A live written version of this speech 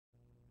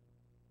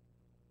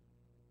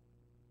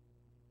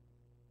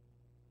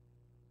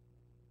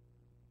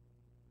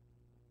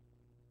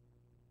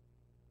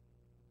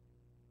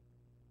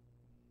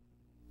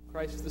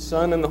Christ the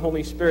Son and the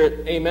Holy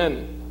Spirit.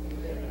 Amen.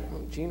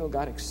 Oh, Gino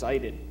got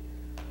excited.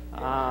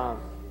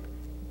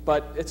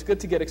 But it's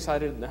good to get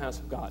excited in the house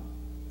of God.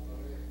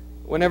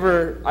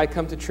 Whenever I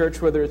come to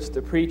church, whether it's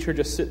to preach or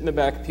just sit in the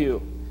back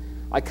pew,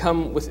 I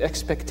come with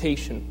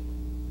expectation.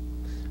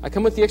 I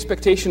come with the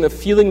expectation of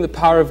feeling the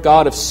power of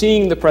God, of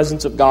seeing the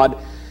presence of God.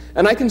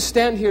 And I can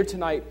stand here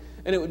tonight,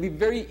 and it would be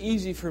very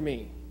easy for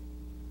me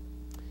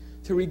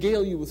to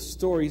regale you with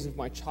stories of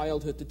my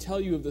childhood, to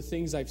tell you of the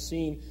things I've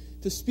seen,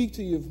 to speak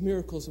to you of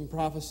miracles and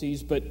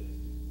prophecies, but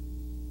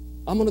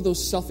I'm one of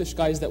those selfish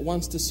guys that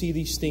wants to see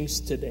these things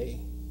today.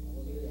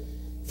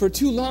 For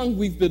too long,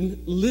 we've been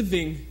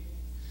living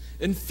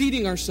and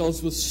feeding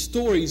ourselves with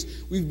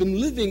stories. We've been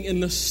living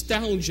in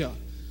nostalgia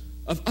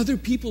of other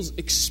people's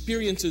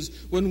experiences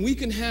when we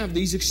can have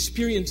these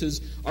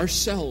experiences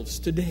ourselves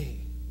today.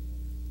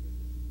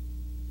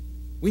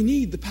 We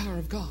need the power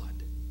of God.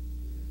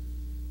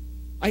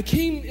 I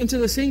came into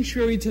the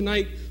sanctuary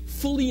tonight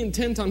fully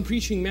intent on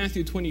preaching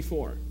Matthew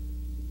 24.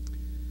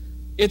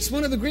 It's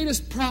one of the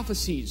greatest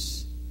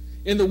prophecies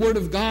in the Word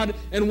of God,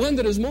 and one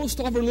that is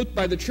most overlooked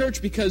by the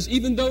church because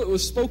even though it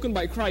was spoken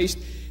by Christ,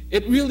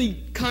 it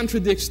really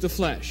contradicts the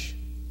flesh.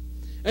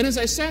 And as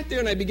I sat there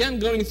and I began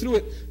going through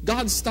it,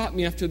 God stopped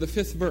me after the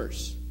 5th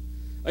verse.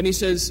 And He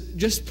says,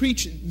 just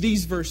preach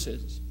these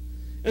verses.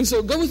 And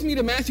so go with me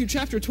to Matthew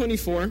chapter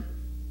 24.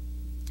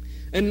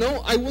 And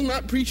no, I will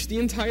not preach the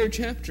entire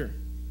chapter,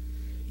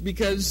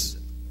 because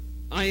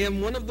I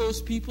am one of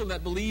those people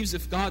that believes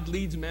if God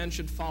leads, man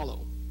should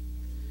follow.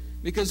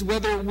 Because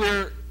whether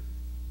we're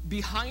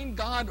behind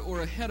God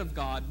or ahead of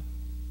God,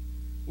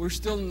 we're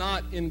still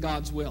not in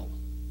God's will.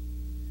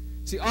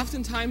 See,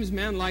 oftentimes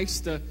man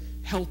likes to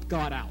help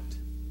God out.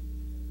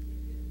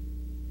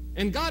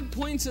 And God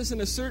points us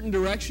in a certain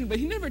direction, but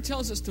He never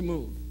tells us to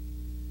move.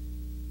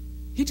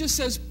 He just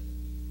says,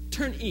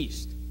 turn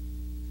east.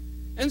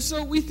 And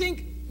so we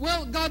think,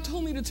 well, God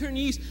told me to turn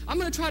east. I'm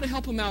going to try to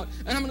help Him out,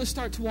 and I'm going to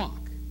start to walk.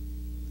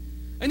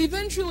 And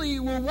eventually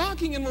we're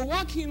walking, and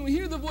we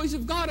hear the voice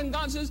of God, and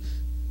God says,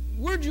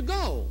 where'd you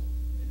go?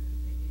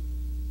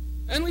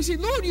 And we say,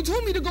 Lord, you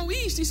told me to go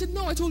east. He said,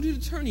 no, I told you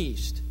to turn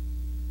east.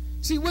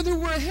 See, whether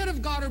we're ahead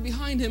of God or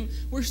behind Him,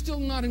 we're still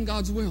not in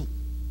God's will.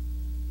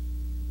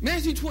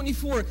 Matthew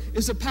 24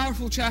 is a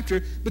powerful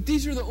chapter, but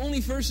these are the only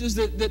verses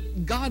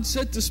that God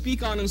said to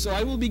speak on, and so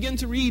I will begin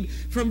to read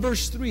from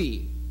verse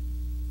 3.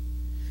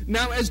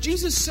 Now, as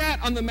Jesus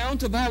sat on the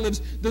Mount of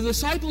Olives, the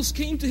disciples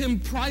came to Him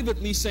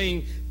privately,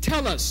 saying,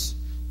 tell us,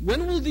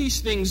 when will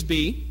these things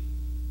be?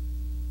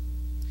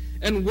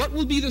 And what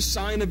will be the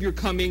sign of your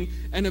coming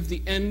and of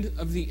the end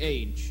of the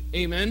age?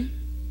 Amen?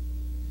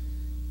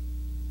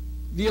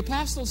 The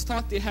apostles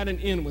thought they had an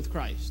in with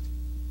Christ.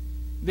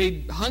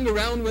 They hung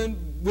around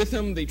with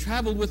Him, they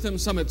traveled with Him,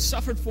 some had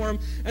suffered for Him,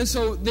 and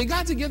so they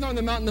got together on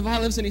the Mountain of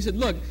Olives, and He said,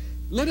 look,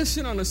 let us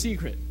in on a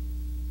secret.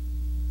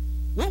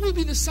 What will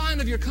be the sign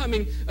of your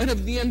coming and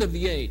of the end of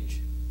the age?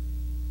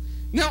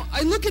 Now,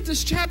 I look at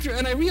this chapter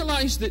and I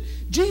realize that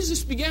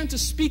Jesus began to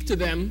speak to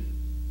them,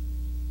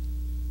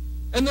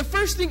 and the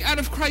first thing out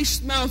of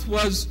Christ's mouth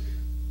was,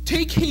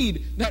 take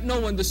heed that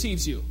no one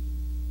deceives you.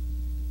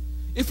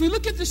 If we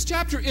look at this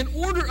chapter in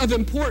order of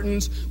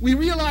importance, we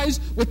realize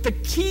what the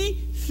key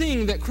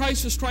thing that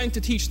Christ was trying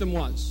to teach them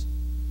was.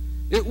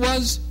 It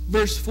was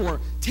verse 4,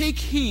 take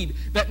heed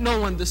that no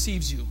one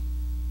deceives you.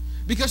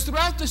 Because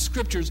throughout the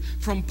Scriptures,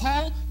 from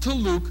Paul to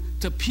Luke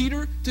to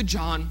Peter to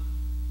John,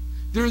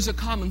 there is a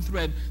common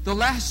thread. The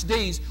last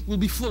days will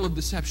be full of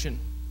deception.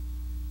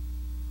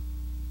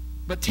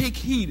 But take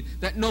heed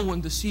that no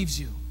one deceives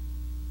you.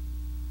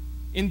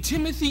 In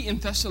Timothy, in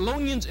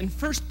Thessalonians, in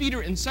 1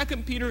 Peter, in 2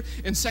 Peter,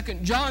 in 2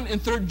 John, in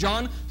 3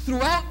 John,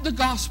 throughout the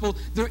gospel,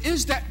 there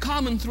is that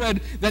common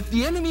thread that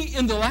the enemy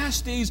in the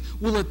last days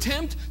will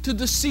attempt to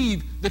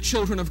deceive the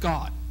children of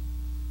God.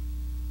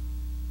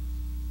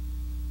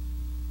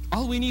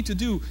 All we need to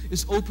do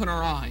is open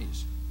our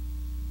eyes.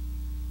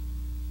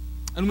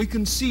 And we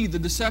can see the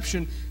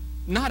deception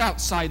not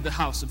outside the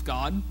house of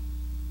God,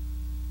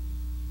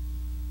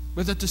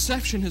 but that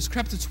deception has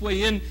crept its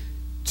way in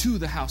to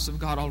the house of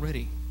God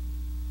already.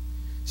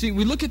 See,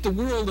 we look at the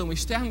world and we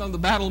stand on the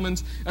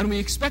battlements and we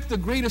expect the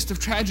greatest of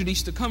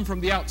tragedies to come from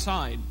the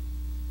outside.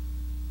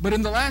 But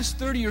in the last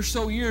 30 or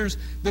so years,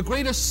 the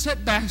greatest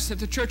setbacks that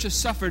the church has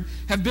suffered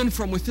have been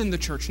from within the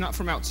church, not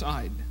from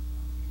outside.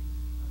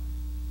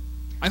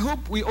 I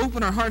hope we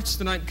open our hearts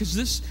tonight, because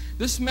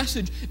this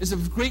message is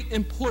of great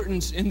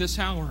importance in this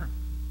hour.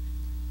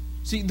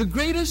 See, the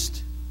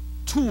greatest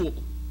tool,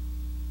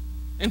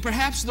 and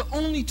perhaps the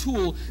only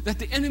tool that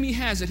the enemy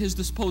has at his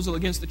disposal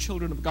against the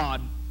children of God,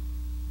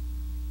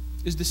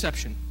 is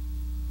deception.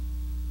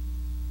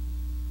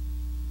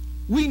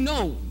 We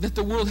know that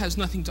the world has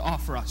nothing to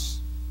offer us.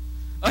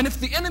 And if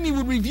the enemy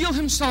would reveal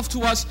himself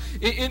to us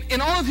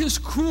in all of his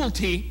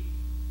cruelty,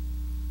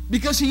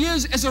 because he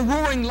is as a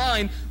roaring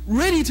lion,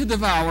 ready to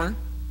devour,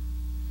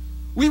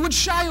 we would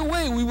shy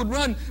away, we would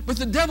run, but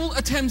the devil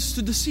attempts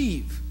to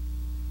deceive.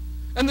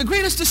 And the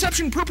greatest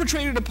deception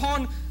perpetrated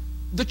upon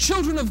the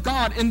children of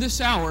God in this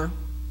hour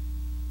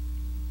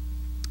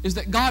is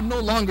that God no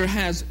longer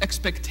has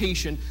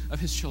expectation of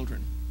his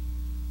children.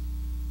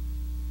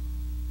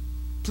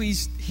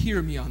 Please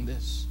hear me on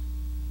this.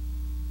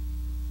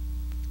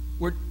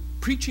 We're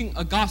preaching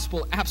a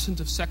gospel absent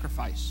of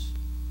sacrifice.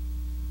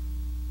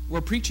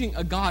 We're preaching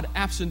a God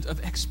absent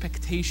of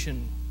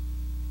expectation.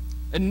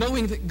 And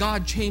knowing that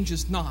God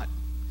changes not,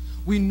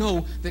 we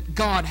know that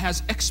God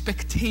has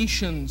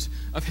expectations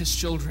of his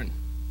children.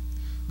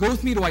 Go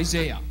with me to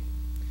Isaiah.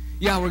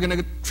 Yeah, we're going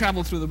to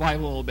travel through the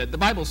Bible a little bit. The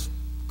Bible's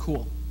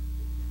cool.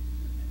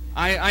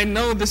 I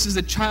know this is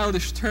a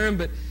childish term,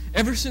 but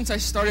ever since I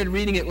started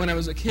reading it when I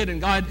was a kid, and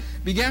God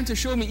began to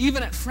show me,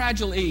 even at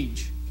fragile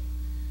age,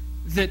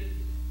 that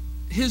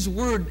his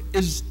word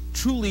is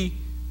truly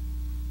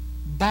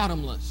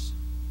bottomless.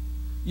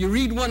 You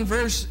read one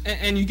verse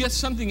and you get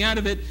something out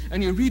of it,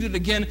 and you read it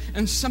again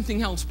and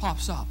something else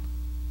pops up.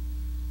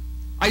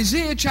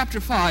 Isaiah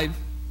chapter 5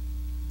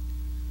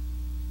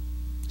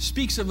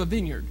 speaks of a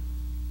vineyard.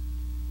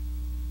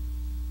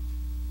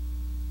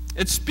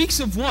 It speaks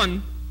of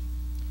one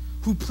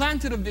who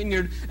planted a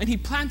vineyard, and he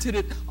planted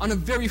it on a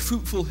very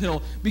fruitful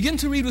hill. Begin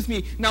to read with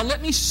me. Now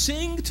let me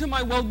sing to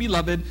my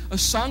well-beloved a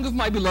song of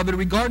my beloved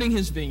regarding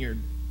his vineyard.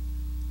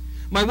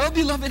 My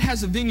well-beloved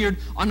has a vineyard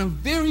on a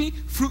very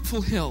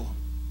fruitful hill.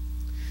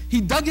 He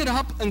dug it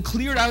up and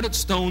cleared out its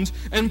stones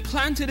and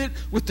planted it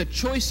with the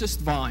choicest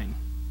vine.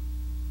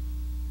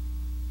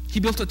 He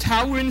built a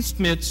tower in its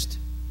midst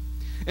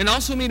and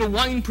also made a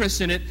winepress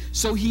in it,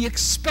 so he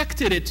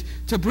expected it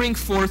to bring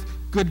forth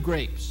good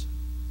grapes.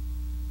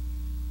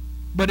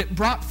 But it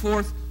brought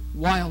forth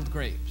wild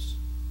grapes.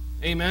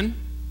 Amen?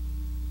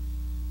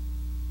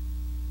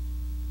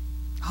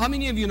 How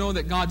many of you know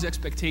that God's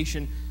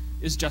expectation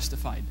is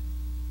justified?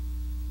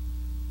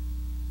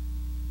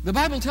 The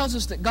Bible tells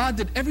us that God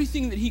did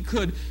everything that he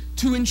could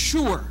to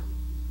ensure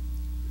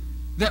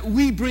that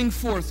we bring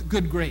forth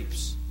good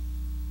grapes.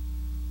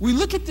 We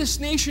look at this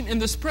nation in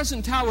this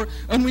present tower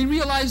and we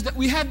realize that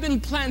we have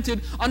been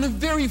planted on a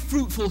very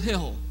fruitful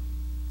hill.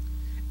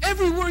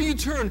 Everywhere you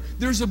turn,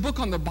 there's a book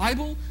on the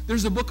Bible,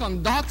 there's a book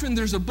on doctrine,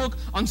 there's a book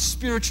on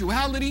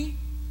spirituality.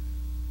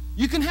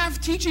 You can have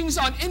teachings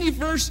on any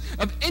verse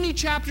of any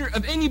chapter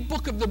of any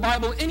book of the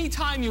Bible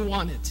anytime you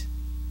want it.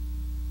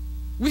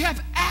 We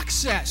have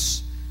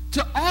access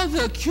to all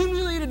the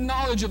accumulated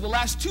knowledge of the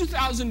last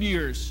 2,000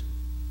 years,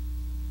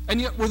 and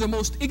yet we're the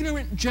most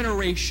ignorant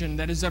generation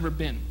that has ever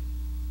been.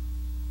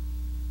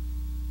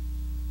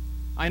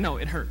 I know,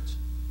 it hurts.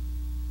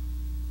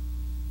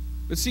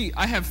 But see,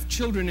 I have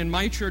children in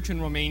my church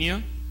in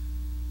Romania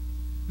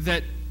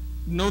that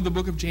know the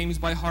book of James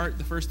by heart,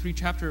 the first 3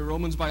 chapters of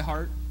Romans by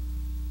heart.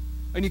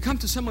 And you come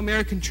to some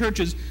American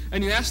churches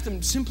and you ask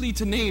them simply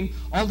to name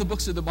all the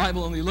books of the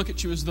Bible, and they look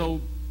at you as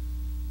though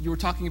you were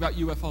talking about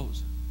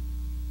UFOs.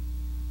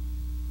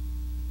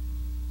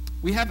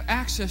 We have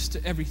access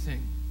to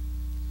everything.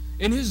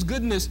 In his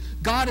goodness,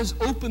 God has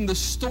opened the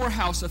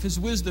storehouse of his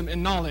wisdom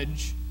and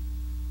knowledge,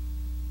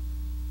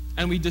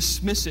 and we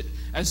dismiss it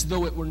as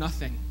though it were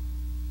nothing.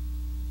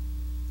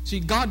 See,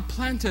 God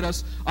planted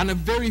us on a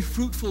very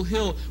fruitful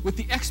hill with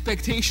the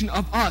expectation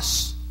of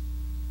us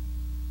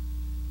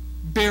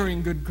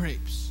bearing good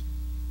grapes.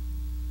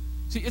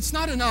 See, it's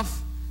not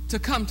enough to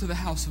come to the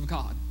house of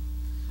God.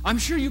 I'm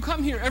sure you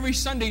come here every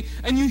Sunday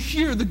and you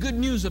hear the good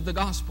news of the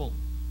gospel.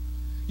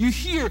 You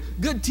hear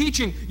good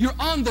teaching. You're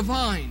on the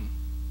vine.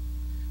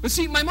 But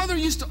see, my mother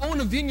used to own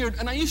a vineyard,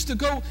 and I used to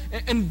go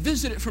and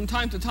visit it from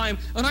time to time,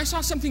 and I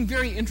saw something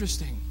very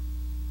interesting.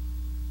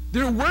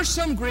 There were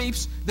some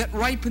grapes that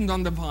ripened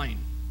on the vine,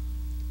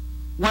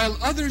 while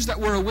others that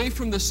were away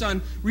from the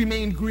sun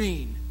remained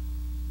green.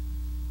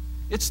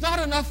 It's not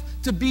enough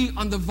to be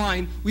on the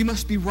vine, we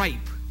must be ripe.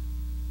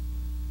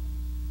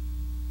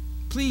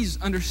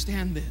 Please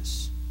understand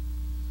this.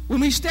 When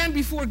we stand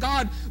before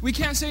God, we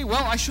can't say,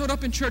 well, I showed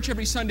up in church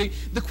every Sunday.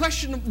 The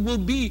question will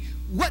be,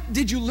 what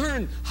did you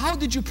learn? How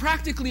did you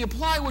practically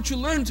apply what you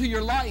learned to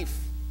your life?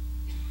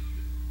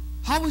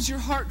 How was your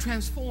heart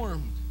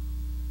transformed?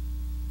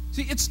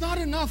 See, it's not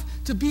enough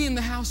to be in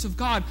the house of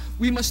God.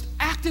 We must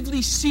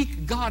actively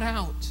seek God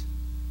out.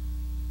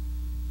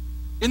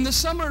 In the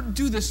summer,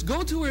 do this.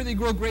 Go to where they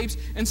grow grapes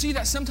and see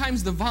that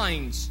sometimes the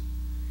vines,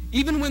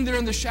 even when they're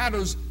in the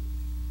shadows,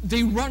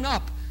 they run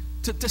up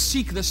to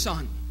seek the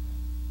sun.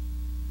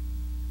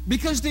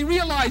 Because they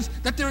realize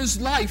that there is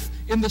life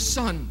in the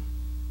sun.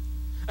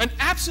 And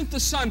absent the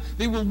sun,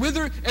 they will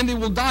wither and they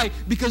will die,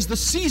 because the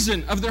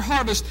season of their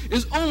harvest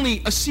is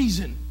only a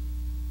season.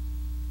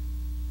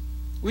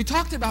 We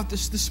talked about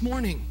this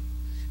morning.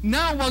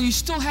 Now, while you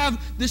still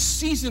have this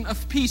season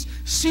of peace,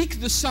 seek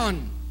the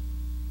sun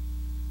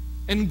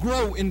and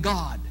grow in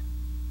God.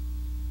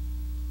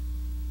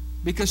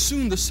 Because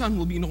soon the sun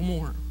will be no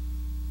more.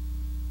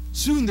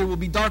 Soon there will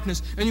be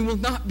darkness and you will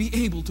not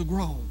be able to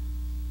grow.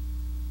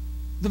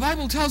 The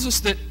Bible tells us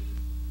that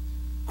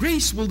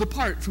grace will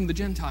depart from the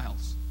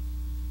Gentiles.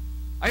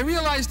 I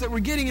realize that we're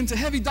getting into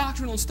heavy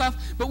doctrinal stuff,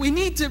 but we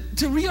need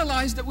to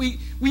realize that we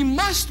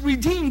must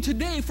redeem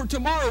today, for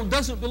tomorrow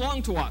doesn't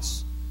belong to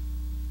us.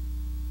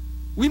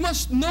 We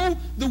must know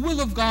the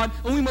will of God,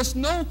 and we must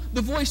know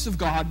the voice of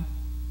God,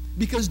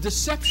 because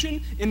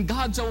deception in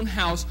God's own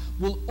house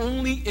will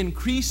only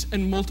increase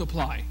and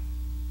multiply.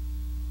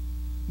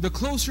 The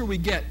closer we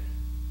get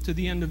to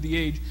the end of the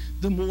age,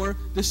 the more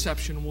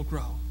deception will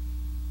grow.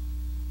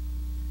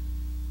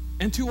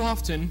 And too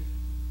often,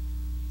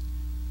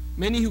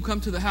 many who come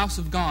to the house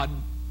of God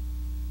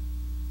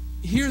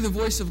hear the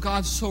voice of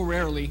God so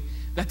rarely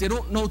that they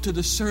don't know to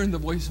discern the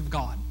voice of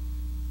God.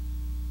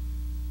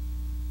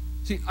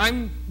 See,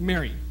 I'm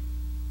married.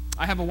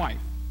 I have a wife.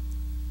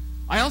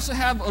 I also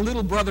have a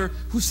little brother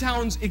who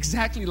sounds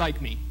exactly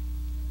like me.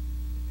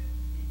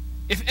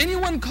 If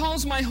anyone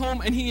calls my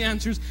home and he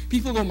answers,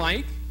 people go,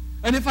 Mike.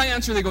 And if I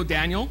answer, they go,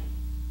 Daniel.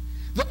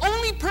 The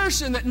only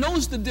person that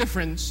knows the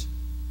difference,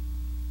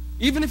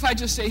 even if I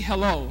just say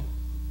hello,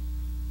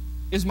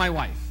 is my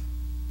wife.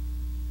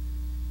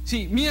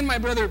 See, me and my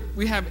brother,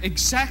 we have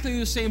exactly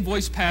the same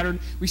voice pattern.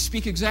 We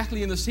speak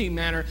exactly in the same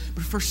manner.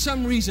 But for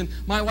some reason,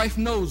 my wife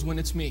knows when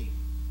it's me.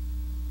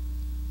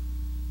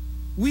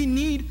 We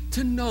need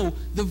to know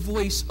the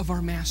voice of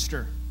our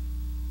master.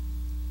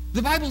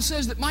 The Bible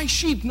says that my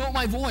sheep know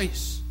my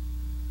voice.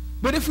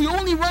 But if we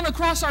only run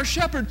across our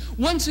shepherd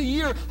once a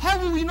year, how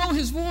will we know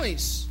his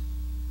voice?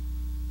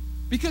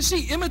 Because,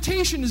 see,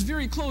 imitation is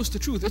very close to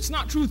truth. It's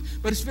not truth,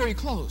 but it's very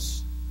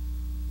close.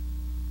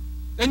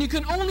 And you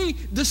can only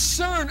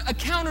discern a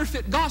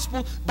counterfeit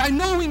gospel by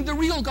knowing the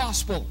real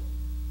gospel.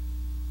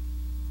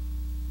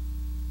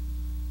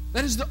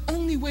 That is the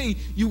only way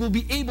you will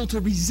be able to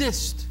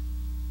resist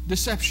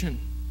deception.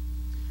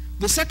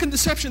 The second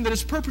deception that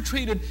is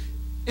perpetrated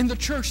in the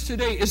church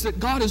today is that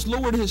God has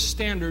lowered his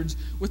standards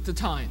with the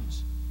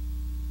times.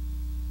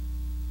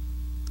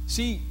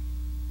 See,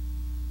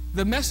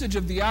 the message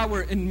of the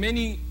hour in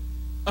many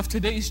of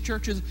today's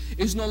churches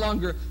is no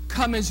longer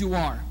come as you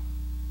are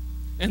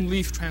and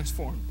leave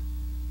transformed.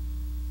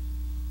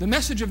 The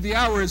message of the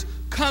hour is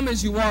come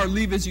as you are,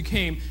 leave as you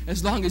came,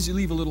 as long as you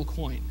leave a little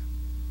coin.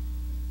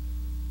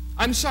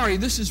 I'm sorry,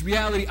 this is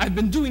reality. I've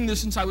been doing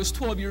this since I was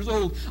 12 years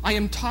old. I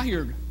am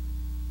tired.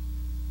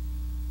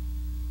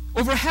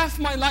 Over half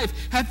my life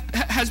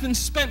has been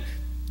spent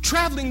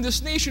traveling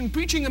this nation,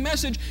 preaching a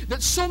message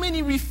that so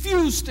many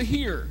refuse to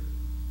hear.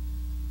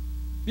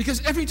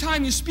 Because every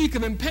time you speak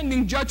of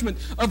impending judgment,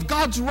 of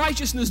God's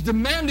righteousness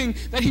demanding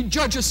that he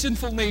judge a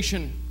sinful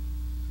nation,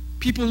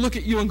 people look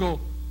at you and go,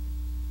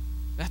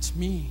 that's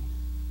mean.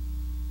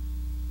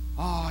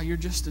 You're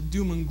just a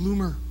doom and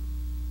gloomer.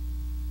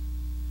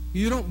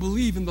 You don't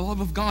believe in the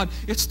love of God.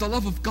 It's the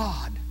love of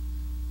God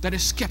that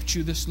has kept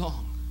you this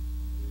long.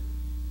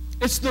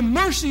 It's the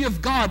mercy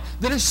of God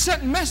that has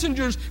sent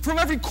messengers from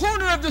every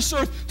corner of this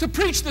earth to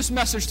preach this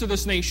message to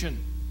this nation.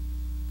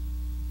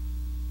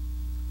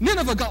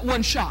 Nineveh got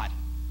one shot.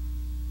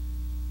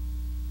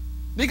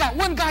 They got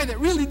one guy that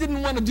really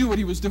didn't want to do what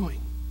he was doing.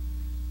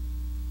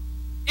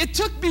 It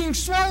took being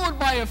swallowed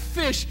by a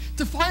fish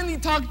to finally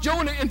talk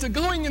Jonah into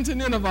going into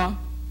Nineveh.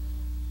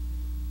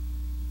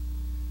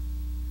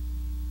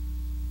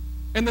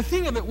 And the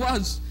thing of it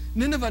was,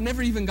 Nineveh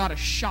never even got a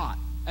shot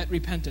at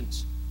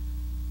repentance.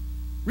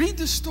 Read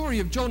the story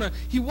of Jonah.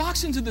 He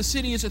walks into the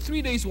city. It's a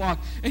 3 days walk.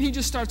 And he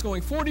just starts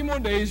going, 40 more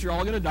days, you're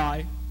all going to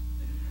die.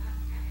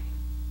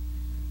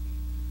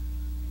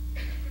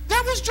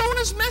 That was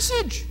Jonah's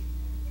message.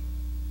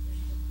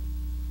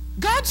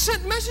 God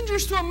sent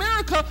messengers to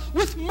America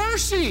with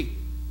mercy.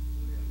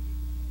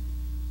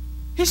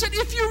 He said,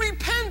 if you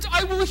repent,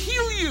 I will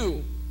heal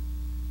you.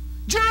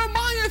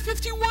 Jeremiah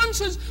 51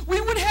 says, we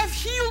would have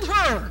healed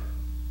her.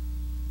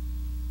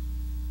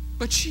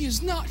 But she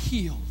is not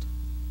healed.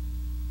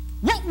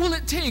 What will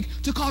it take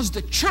to cause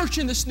the church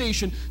in this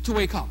nation to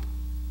wake up?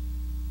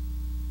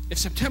 If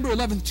September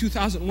 11th,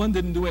 2001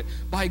 didn't do it,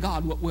 by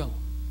God, what will?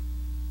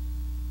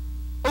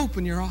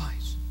 Open your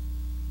eyes.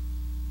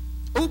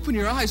 Open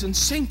your eyes and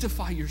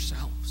sanctify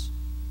yourselves.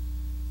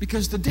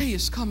 Because the day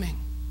is coming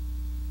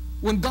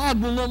when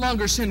God will no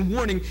longer send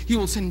warning, he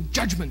will send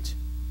judgment.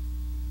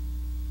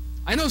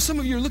 I know some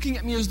of you are looking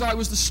at me as though I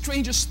was the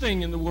strangest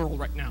thing in the world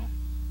right now.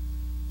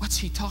 What's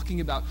he talking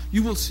about?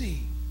 You will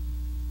see.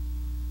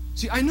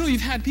 See, I know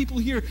you've had people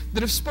here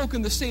that have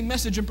spoken the same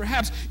message, and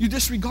perhaps you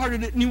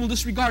disregarded it and you will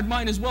disregard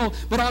mine as well.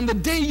 But on the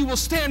day you will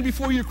stand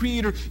before your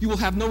Creator, you will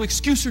have no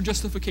excuse or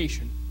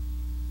justification.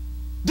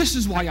 This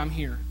is why I'm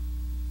here.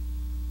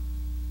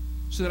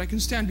 So that I can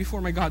stand before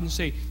my God and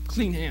say,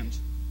 clean hands,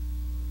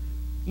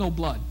 no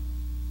blood.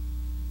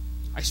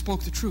 I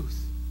spoke the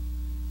truth.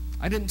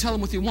 I didn't tell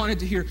them what they wanted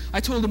to hear. I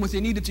told them what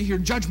they needed to hear.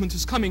 Judgment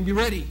is coming. Be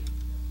ready.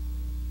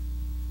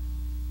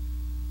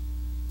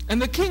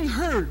 And the king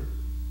heard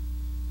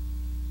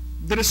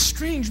that a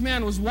strange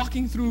man was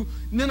walking through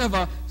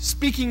Nineveh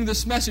speaking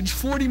this message,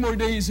 40 more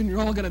days and you're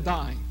all going to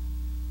die.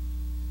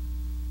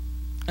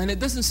 And it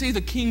doesn't say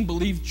the king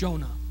believed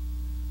Jonah.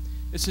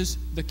 It says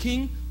the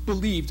king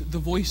believed the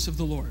voice of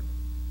the Lord.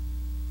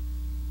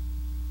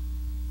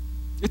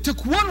 It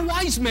took one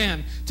wise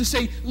man to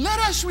say, let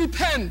us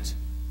repent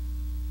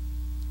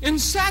in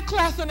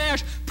sackcloth and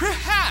ash.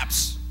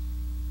 Perhaps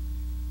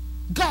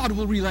God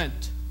will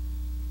relent.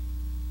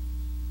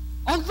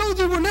 although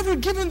they were never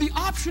given the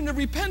option of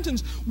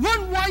repentance,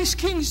 one wise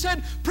king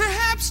said,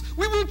 perhaps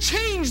we will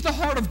change the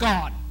heart of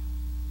God.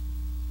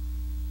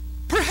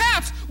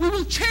 Perhaps we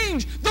will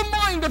change the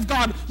mind of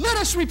God. Let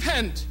us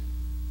repent.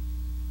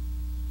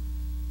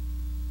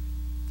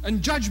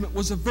 And judgment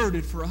was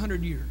averted for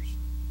 100 years.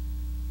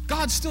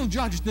 God still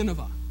judged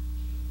Nineveh.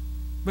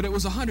 But it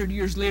was 100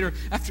 years later,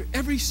 after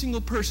every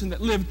single person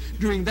that lived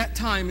during that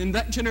time, in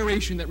that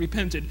generation that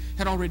repented,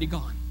 had already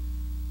gone.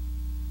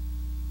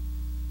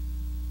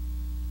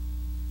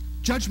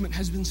 Judgment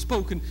has been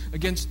spoken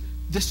against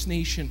this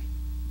nation.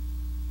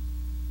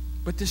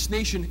 But this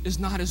nation is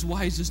not as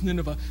wise as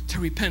Nineveh to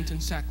repent in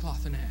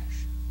sackcloth and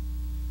ash.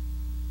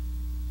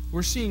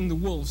 We're seeing the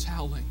wolves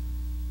howling.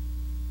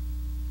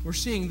 We're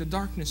seeing the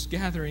darkness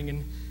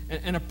gathering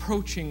and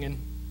approaching. And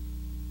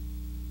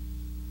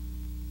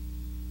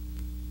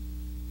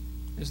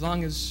as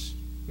long as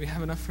we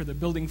have enough for the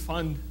building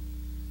fund,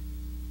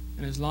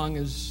 and as long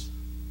as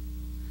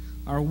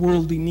our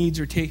worldly needs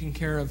are taken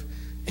care of,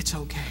 it's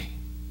okay.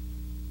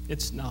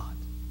 It's not.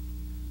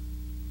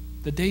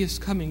 The day is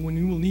coming when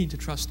you will need to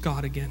trust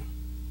God again.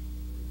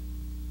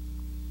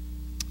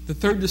 The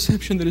third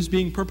deception that is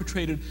being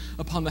perpetrated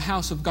upon the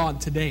house of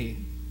God today,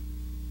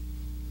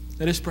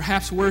 that is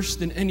perhaps worse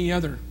than any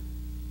other,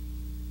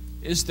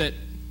 is that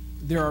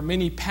there are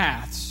many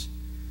paths,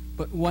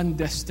 but one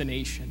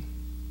destination.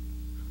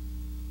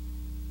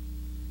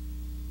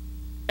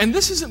 And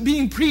this isn't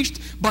being preached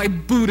by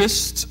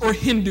Buddhists or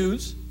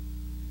Hindus.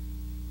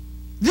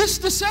 This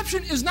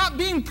deception is not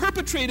being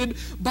perpetrated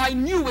by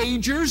New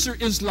Agers or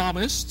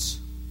Islamists.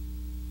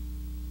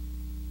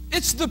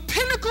 It's the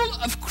pinnacle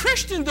of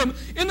Christendom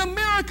in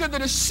America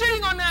that is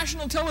sitting on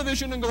national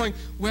television and going,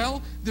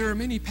 well, there are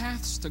many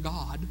paths to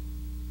God.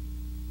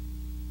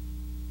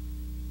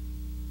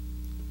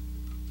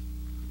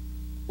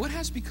 What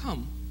has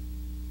become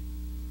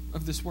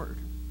of this word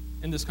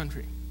in this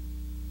country?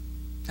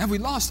 Have we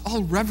lost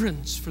all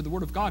reverence for the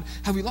Word of God?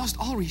 Have we lost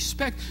all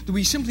respect? Do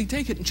we simply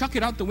take it and chuck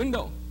it out the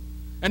window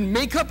and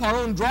make up our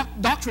own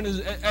doctrine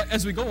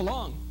as we go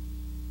along?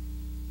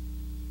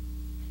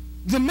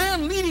 The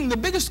man leading the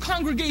biggest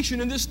congregation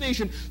in this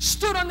nation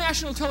stood on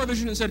national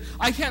television and said,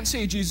 I can't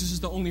say Jesus is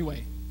the only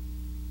way.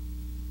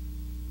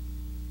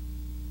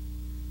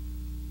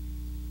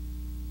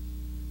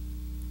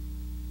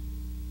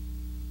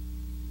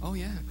 Oh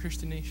yeah,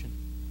 Christian nation.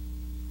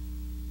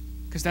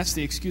 Because that's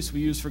the excuse we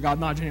use for God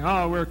not joining.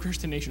 Oh, we're a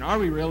Christian nation. Are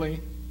we really?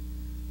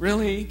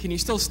 Really? Can you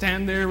still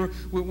stand there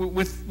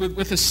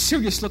with a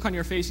serious look on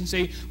your face and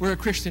say, we're a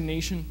Christian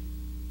nation?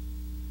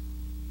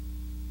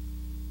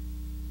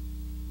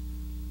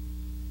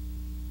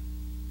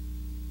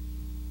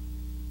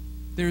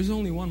 There is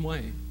only one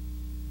way.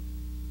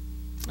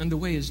 And the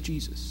way is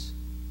Jesus.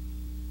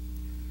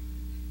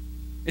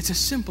 It's as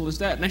simple as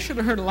that. And I should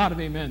have heard a lot of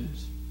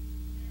amens.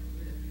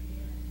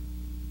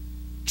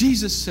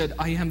 Jesus said,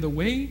 I am the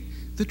way,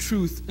 the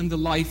truth, and the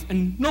life,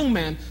 and no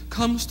man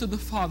comes to the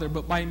Father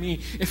but by me.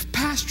 If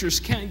pastors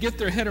can't get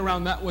their head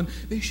around that one,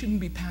 they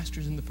shouldn't be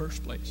pastors in the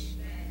first place.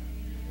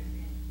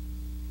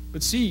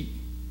 But see,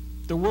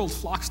 the world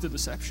flocks to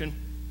deception.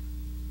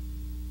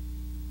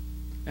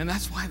 And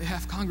that's why they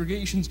have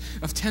congregations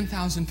of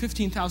 10,000,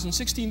 15,000,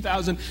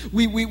 16,000.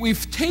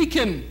 We've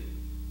taken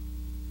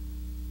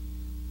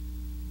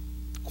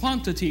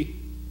quantity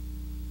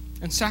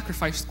and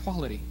sacrificed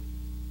quality,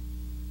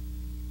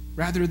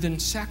 rather than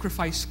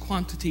sacrifice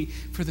quantity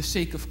for the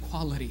sake of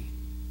quality.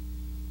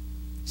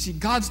 See,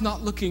 God's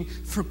not looking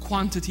for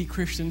quantity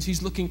Christians.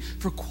 He's looking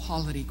for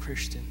quality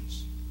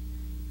Christians.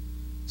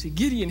 See,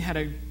 Gideon had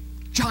a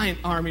giant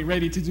army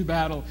ready to do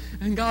battle,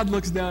 and God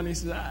looks down and he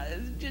says,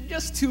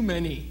 just too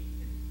many.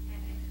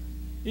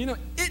 You know,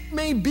 it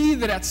may be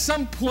that at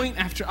some point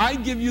after I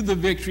give you the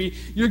victory,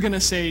 you're going to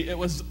say it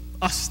was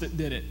us that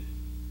did it.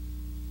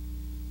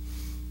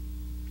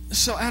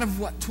 So out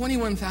of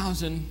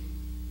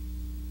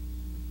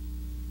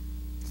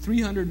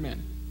 21,300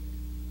 men,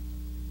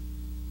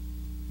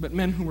 but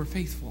men who were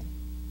faithful.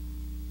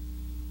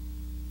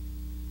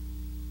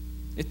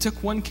 It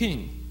took one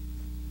king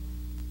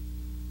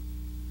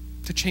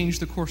to change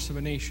the course of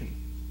a nation.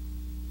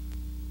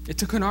 It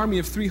took an army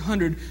of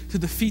 300 to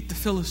defeat the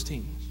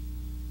Philistines.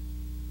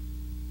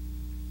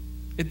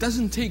 It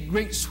doesn't take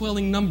great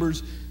swelling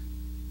numbers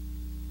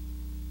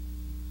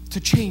to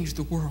change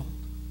the world.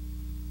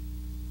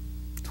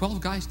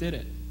 12 guys did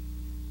it.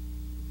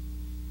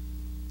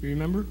 You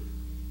remember?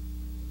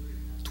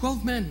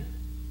 12 men.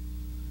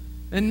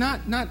 And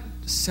not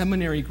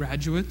seminary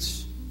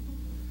graduates,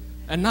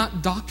 and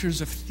not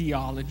doctors of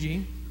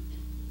theology.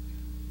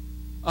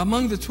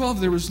 Among the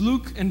 12, there was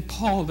Luke and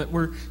Paul that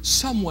were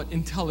somewhat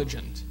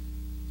intelligent.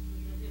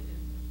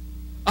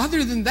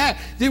 Other than that,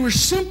 they were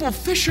simple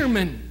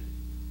fishermen.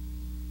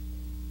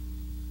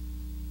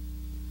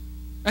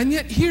 And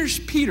yet here's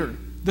Peter,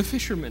 the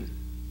fisherman,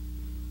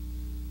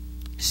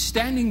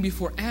 standing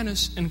before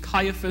Annas and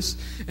Caiaphas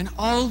and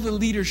all the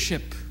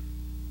leadership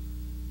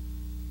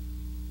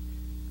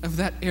of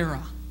that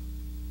era,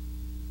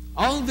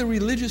 all the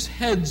religious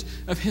heads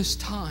of his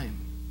time.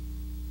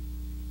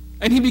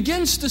 And he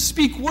begins to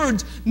speak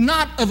words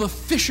not of a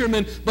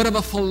fisherman, but of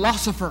a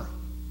philosopher.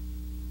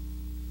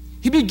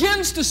 He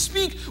begins to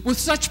speak with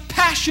such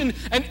passion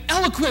and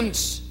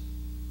eloquence.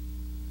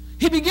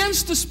 He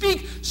begins to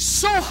speak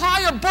so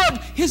high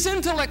above his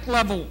intellect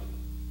level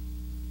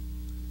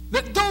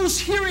that those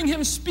hearing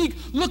him speak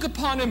look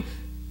upon him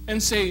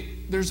and say,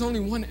 there's only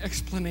one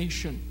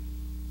explanation.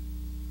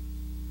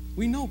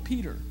 We know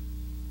Peter.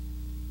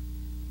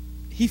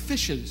 He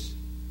fishes.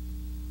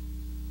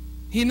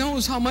 He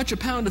knows how much a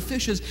pound of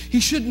fish is.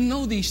 He should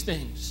know these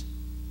things.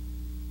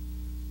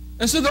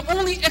 And so the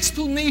only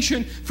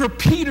explanation for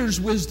Peter's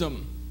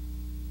wisdom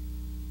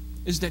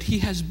is that he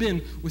has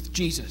been with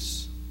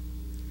Jesus.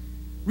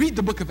 Read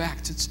the book of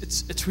Acts.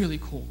 It's really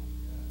cool.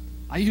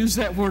 I use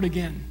that word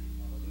again.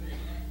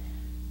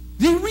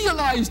 They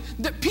realized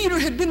that Peter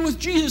had been with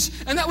Jesus,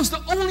 and that was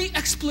the only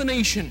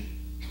explanation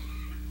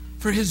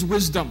for his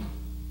wisdom.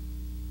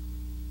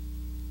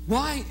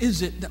 Why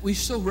is it that we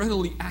so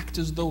readily act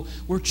as though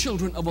we're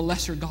children of a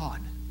lesser God?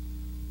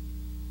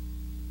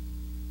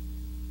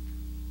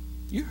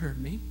 You heard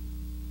me.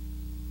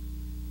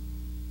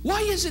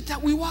 Why is it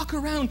that we walk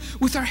around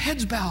with our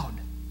heads bowed?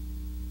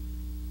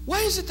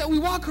 Why is it that we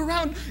walk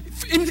around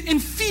in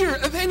fear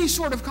of any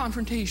sort of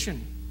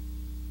confrontation?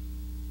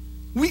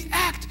 We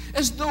act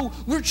as though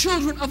we're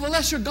children of a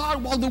lesser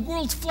God while the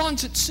world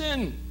flaunts its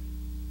sin.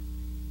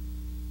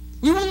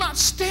 We will not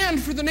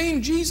stand for the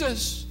name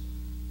Jesus.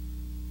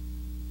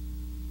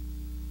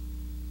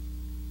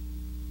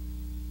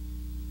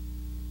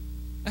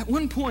 At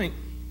one point,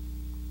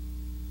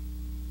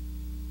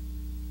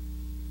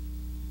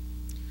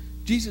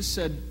 Jesus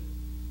said,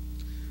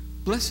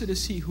 "Blessed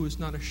is he who is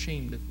not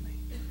ashamed of me."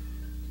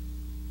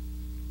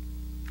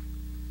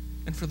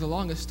 And for the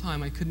longest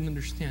time, I couldn't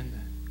understand that.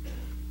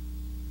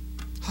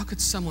 How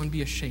could someone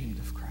be ashamed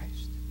of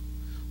Christ?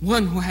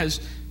 One who has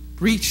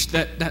reached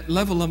that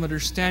level of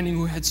understanding,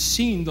 who had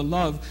seen the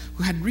love,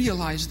 who had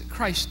realized that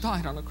Christ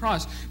died on the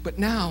cross. But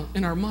now,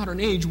 in our modern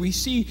age, we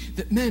see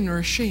that men are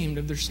ashamed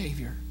of their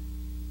Savior.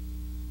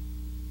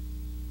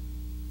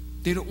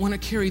 They don't want to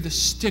carry the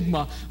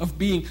stigma of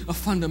being a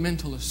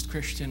fundamentalist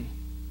Christian.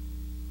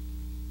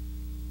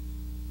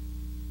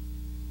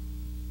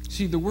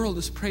 See, the world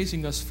is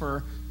praising us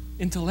for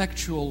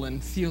intellectual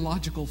and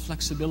theological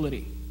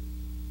flexibility.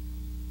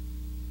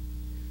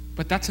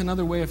 But that's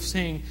another way of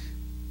saying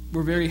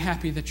we're very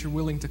happy that you're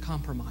willing to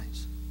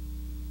compromise.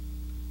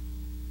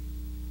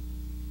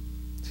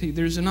 See,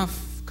 there's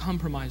enough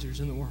compromisers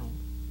in the world.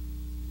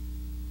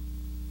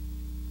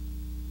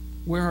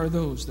 Where are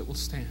those that will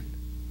stand?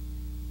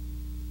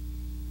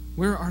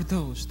 Where are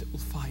those that will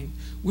fight?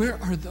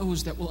 Where are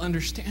those that will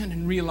understand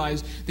and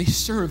realize they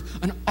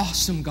serve an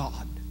awesome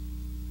God,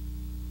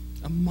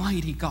 a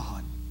mighty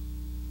God,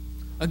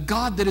 a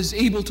God that is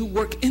able to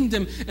work in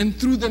them and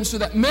through them so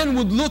that men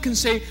would look and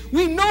say,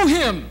 "We know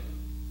him."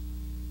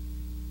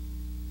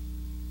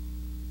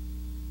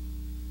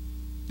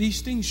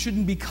 These things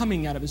shouldn't be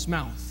coming out of his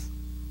mouth.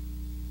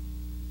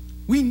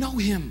 We know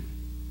him.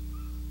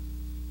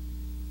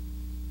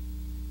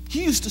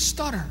 He used to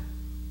stutter.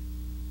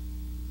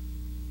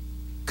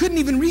 Couldn't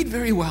even read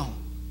very well.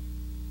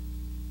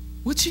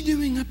 What's he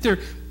doing up there?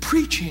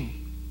 Preaching.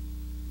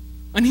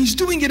 And he's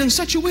doing it in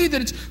such a way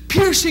that it's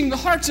piercing the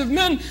hearts of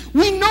men.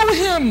 We know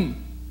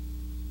him.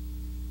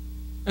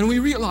 And we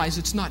realize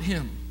it's not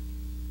him.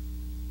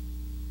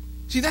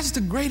 See, that's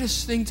the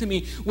greatest thing to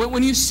me.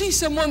 When you see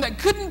someone that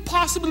couldn't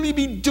possibly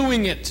be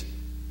doing it,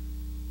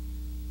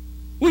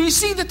 when you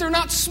see that they're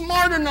not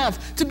smart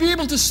enough to be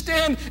able to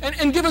stand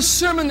and give a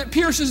sermon that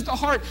pierces the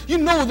heart, you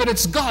know that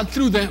it's God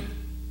through them.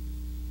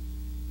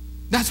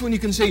 That's when you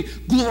can say,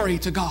 "Glory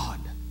to God."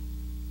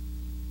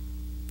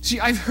 See,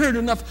 I've heard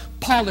enough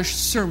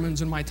polished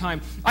sermons in my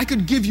time. I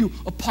could give you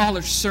a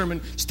polished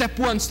sermon. Step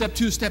 1, step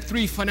 2, step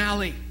 3,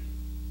 finale.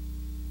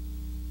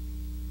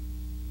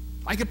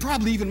 I could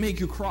probably even make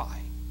you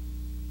cry.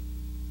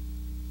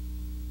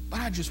 But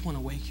I just want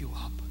to wake you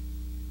up.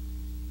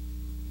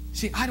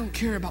 See, I don't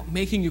care about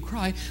making you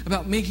cry,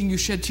 about making you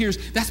shed tears.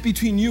 That's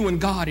between you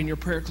and God in your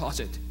prayer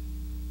closet.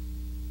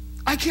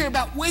 I care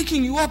about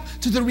waking you up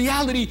to the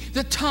reality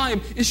that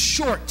time is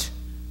short.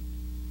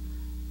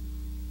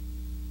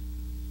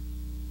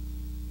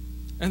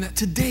 And that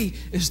today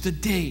is the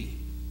day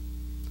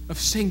of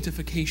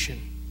sanctification.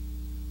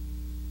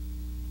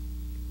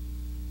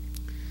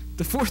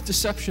 The fourth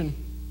deception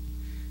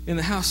in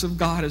the house of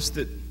God is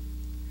that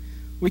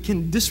we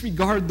can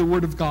disregard the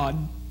Word of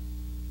God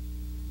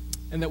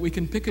and that we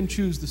can pick and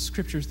choose the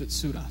scriptures that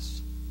suit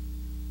us.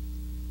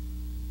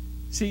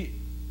 See,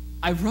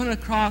 I've run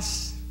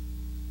across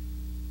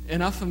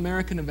enough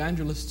American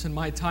evangelists in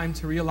my time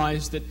to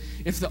realize that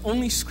if the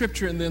only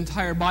scripture in the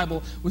entire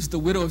Bible was the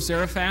widow of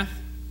Zarephath,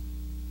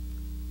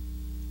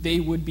 they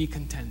would be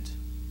content.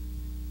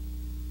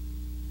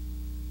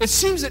 It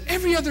seems that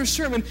every other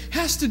sermon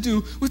has to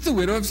do with the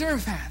widow of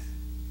Zarephath.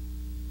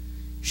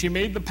 She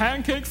made the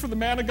pancakes for the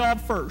man of God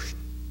first.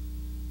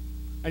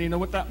 And you know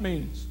what that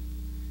means.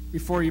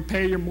 Before you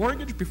pay your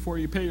mortgage, before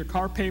you pay your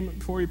car payment,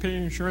 before you pay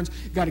your insurance,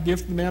 you've got to give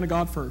to the man of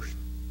God first.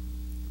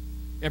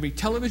 Every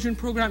television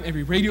program,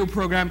 every radio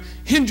program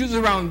hinges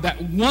around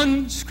that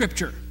one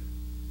scripture.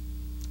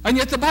 And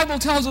yet the Bible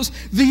tells us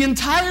the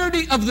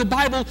entirety of the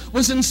Bible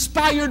was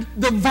inspired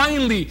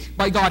divinely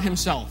by God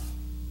Himself.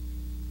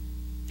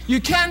 You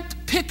can't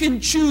pick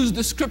and choose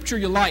the scripture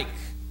you like.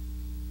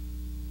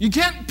 You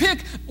can't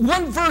pick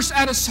one verse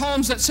out of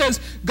Psalms that says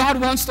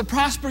God wants to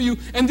prosper you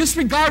and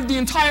disregard the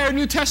entire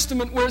New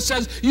Testament where it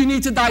says you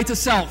need to die to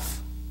self.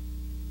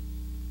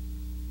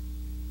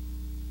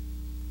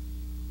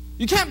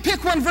 You can't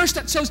pick one verse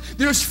that says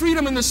there's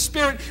freedom in the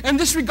Spirit and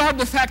disregard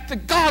the fact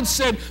that God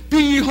said, "Be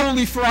ye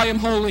holy, for I am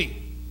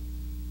holy."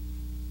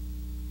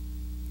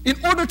 In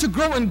order to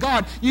grow in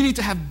God, you need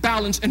to have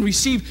balance and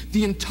receive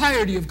the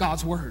entirety of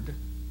God's Word.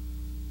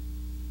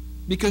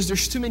 Because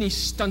there's too many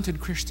stunted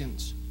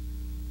Christians.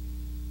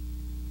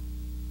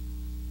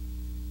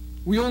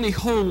 We only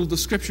hold the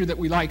scripture that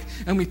we like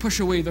and we push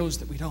away those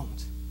that we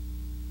don't.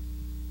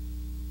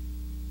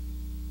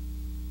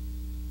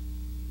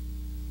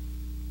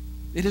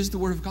 It is the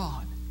Word of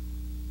God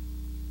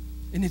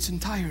in its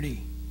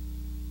entirety.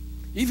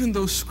 Even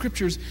those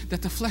scriptures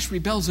that the flesh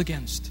rebels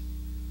against,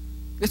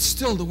 it's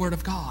still the Word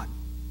of God.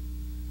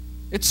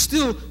 It's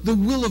still the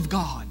will of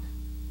God.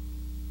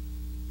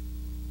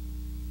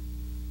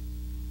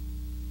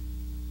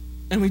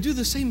 And we do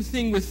the same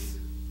thing with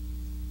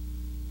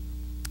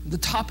the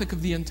topic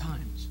of the end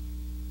times.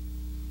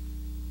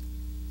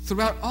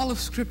 Throughout all of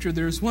Scripture,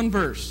 there is one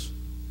verse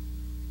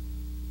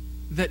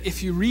that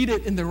if you read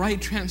it in the right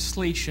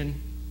translation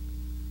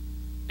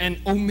and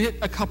omit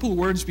a couple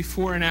words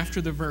before and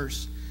after the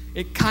verse,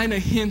 it kind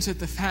of hints at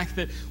the fact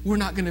that we're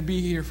not going to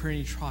be here for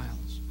any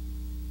trials.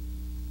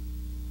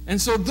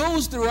 And so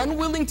those that are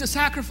unwilling to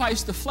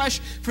sacrifice the flesh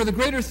for the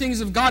greater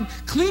things of God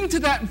cling to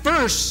that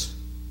verse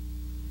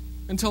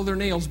until their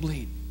nails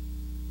bleed.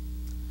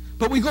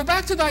 But we go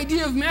back to the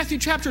idea of Matthew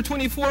chapter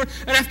 24,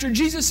 and after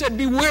Jesus said,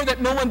 "Beware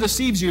that no one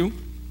deceives you,"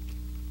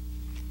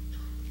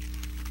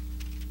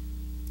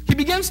 He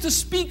begins to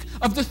speak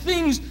of the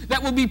things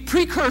that will be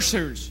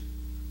precursors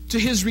to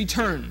His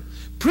return,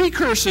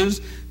 precursors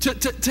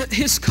to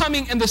His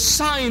coming and the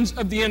signs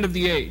of the end of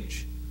the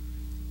age.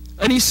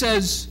 And He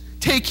says,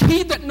 "Take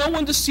heed that no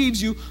one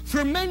deceives you,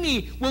 for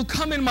many will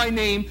come in my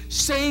name,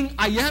 saying,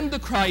 'I am the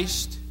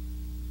Christ,'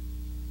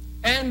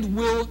 and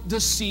will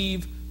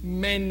deceive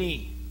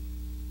many."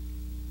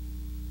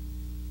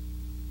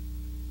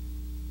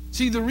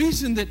 See, the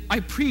reason that I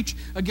preach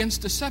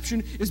against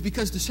deception is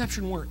because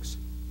deception works.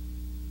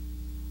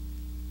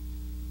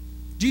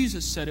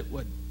 Jesus said it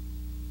would.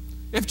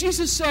 If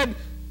Jesus said,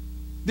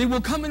 "They will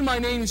come in my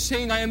name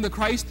saying I am the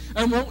Christ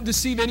and won't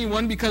deceive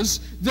anyone because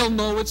they'll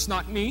know it's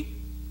not me,"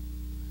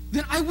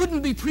 then I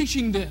wouldn't be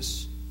preaching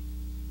this.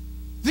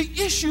 The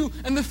issue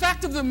and the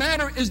fact of the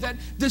matter is that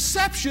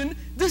deception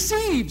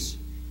deceives.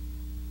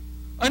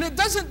 And it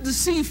doesn't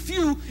deceive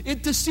few,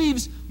 it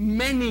deceives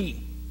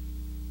many.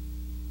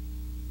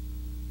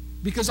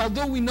 Because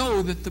although we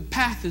know that the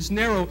path is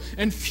narrow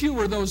and few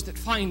are those that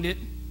find it,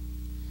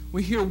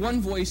 we hear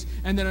one voice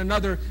and then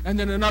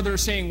another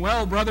saying,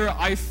 "Well, brother,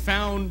 I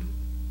found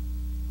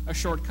a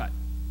shortcut.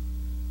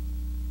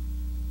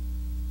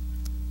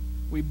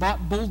 We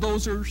bought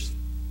bulldozers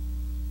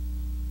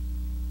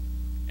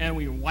and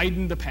we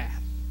widened the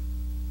path."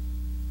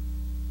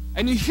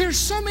 And you hear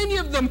so many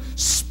of them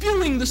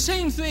spewing the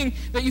same thing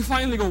that you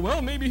finally go,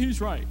 "Well, maybe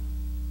he's right."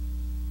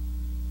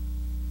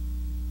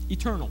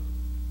 Eternal.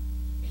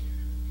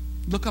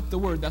 Look up the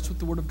Word. That's what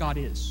the Word of God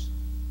is.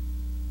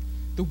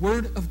 The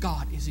Word of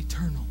God is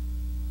eternal.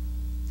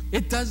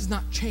 It does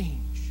not change.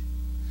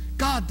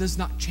 God does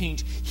not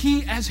change.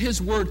 He, as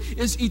His Word,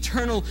 is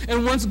eternal.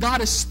 And once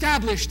God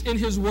established in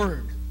His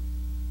Word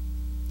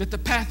that the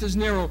path is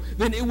narrow,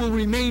 then it will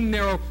remain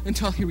narrow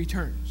until He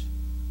returns.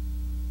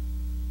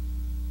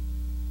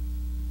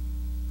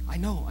 I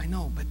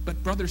know,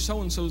 but brother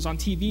so-and-so is on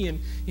TV and,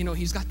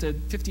 he's got the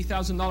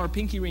 $50,000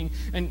 pinky ring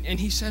and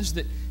he says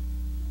that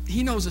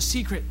he knows a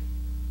secret.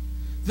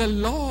 The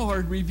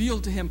Lord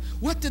revealed to him.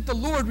 What did the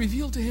Lord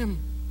reveal to him?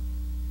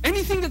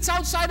 Anything that's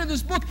outside of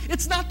this book,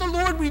 it's not the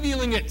Lord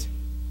revealing it.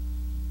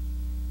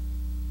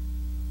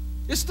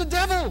 It's the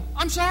devil.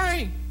 I'm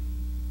sorry.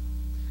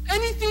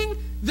 Anything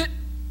that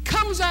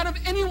comes out of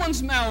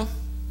anyone's mouth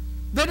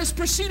that is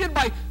preceded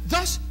by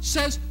 "Thus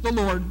says the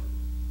Lord"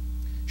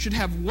 should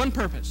have one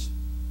purpose: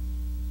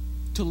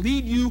 to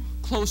lead you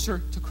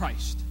closer to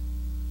Christ.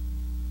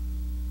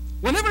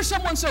 Whenever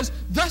someone says,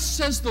 "Thus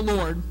says the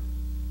Lord,"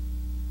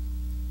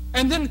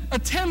 and then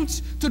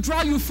attempts to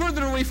draw you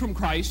further away from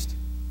Christ,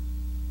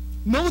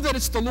 know that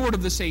it's the Lord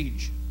of this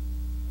age.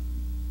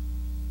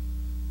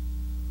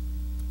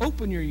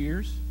 Open your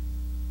ears.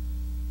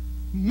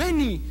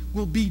 Many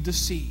will be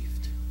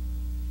deceived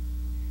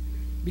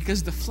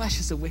because the flesh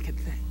is a wicked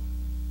thing.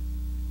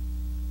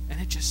 And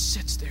it just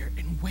sits there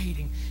and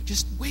waiting,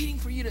 just waiting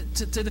for you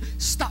to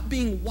stop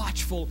being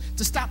watchful,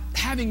 to stop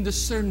having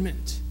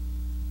discernment.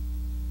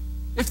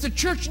 If the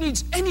church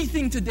needs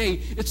anything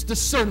today, it's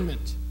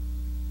discernment.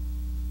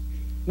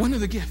 One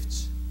of the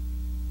gifts.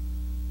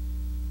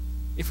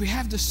 If we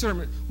have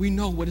discernment, we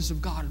know what is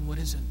of God and what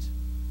isn't.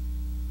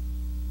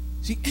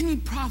 See, any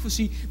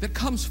prophecy that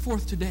comes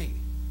forth today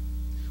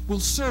will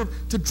serve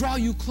to draw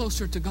you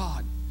closer to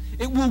God.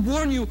 It will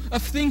warn you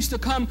of things to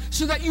come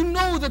so that you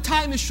know the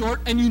time is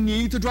short and you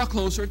need to draw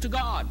closer to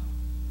God.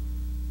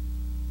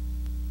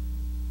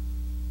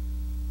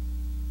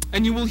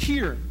 And you will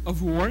hear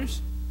of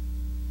wars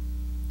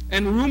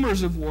and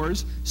rumors of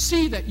wars.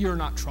 See that you're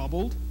not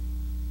troubled.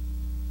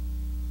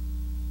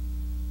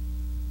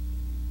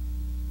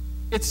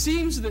 It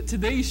seems that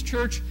today's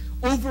church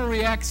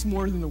overreacts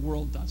more than the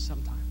world does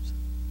sometimes.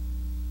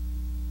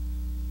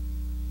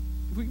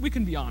 We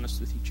can be honest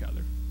with each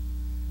other.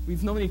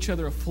 We've known each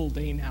other a full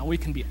day now. We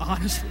can be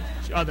honest with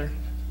each other.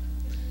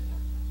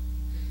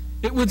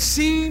 It would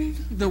seem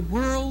the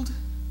world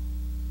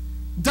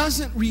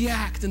doesn't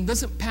react and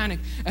doesn't panic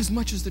as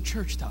much as the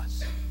church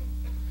does.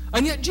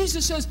 And yet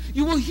Jesus says,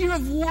 you will hear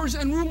of wars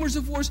and rumors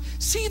of wars.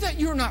 See that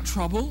you're not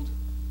troubled.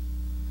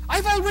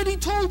 I've already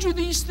told you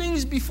these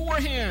things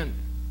beforehand.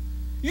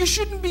 You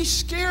shouldn't be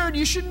scared.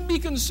 You shouldn't be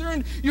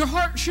concerned. Your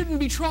heart shouldn't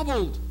be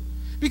troubled.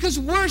 Because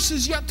worse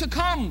is yet to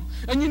come.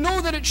 And you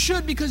know that it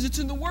should because it's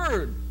in the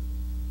Word.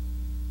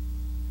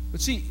 But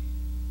see,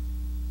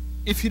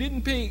 if you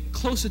didn't pay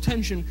close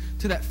attention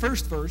to that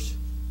first verse,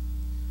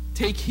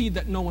 take heed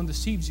that no one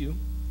deceives you,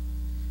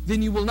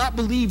 then you will not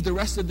believe the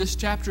rest of this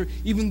chapter,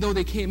 even though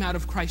they came out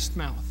of Christ's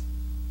mouth.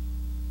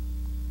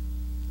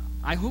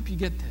 I hope you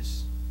get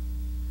this.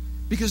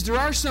 Because there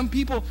are some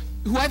people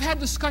who I've had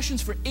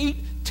discussions for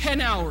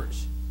 8-10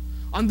 hours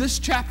on this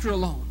chapter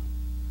alone.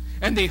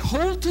 And they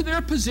hold to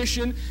their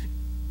position,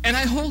 and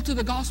I hold to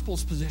the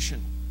gospel's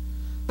position.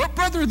 But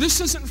brother,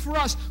 this isn't for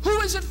us. Who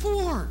is it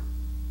for?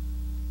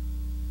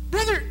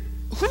 Brother,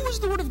 who is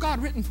the Word of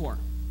God written for?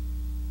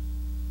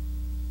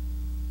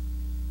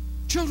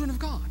 Children of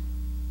God.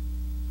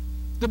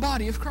 The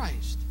body of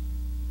Christ.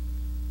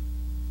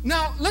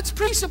 Now, let's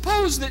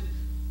presuppose that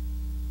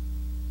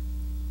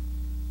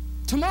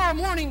tomorrow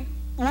morning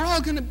we're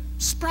all going to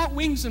sprout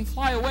wings and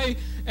fly away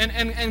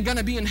and going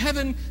to be in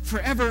heaven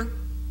forever.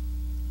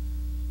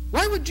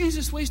 Why would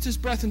Jesus waste his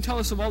breath and tell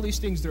us of all these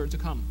things that are to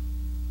come?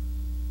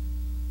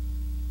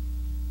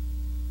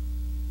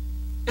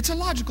 It's a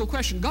logical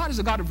question. God is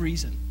a God of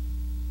reason.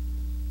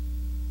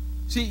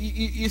 See,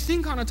 you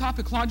think on a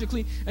topic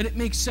logically, and it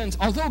makes sense.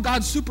 Although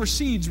God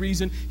supersedes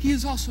reason, he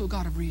is also a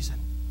God of reason.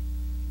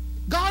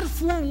 God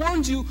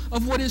forewarns you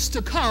of what is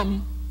to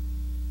come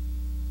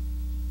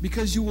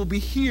because you will be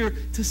here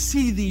to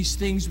see these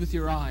things with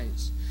your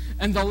eyes.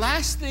 And the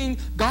last thing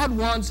God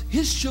wants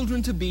his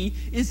children to be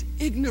is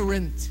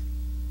ignorant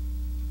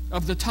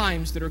of the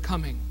times that are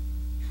coming.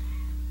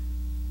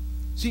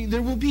 See,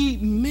 there will be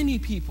many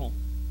people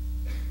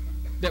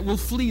that will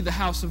flee the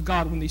house of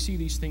God when they see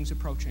these things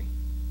approaching,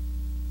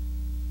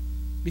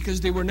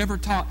 because they were never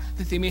taught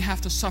that they may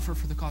have to suffer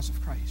for the cause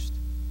of Christ.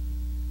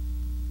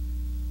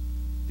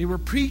 They were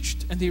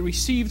preached and they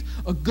received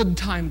a good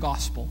time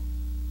gospel.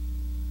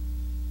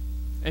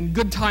 And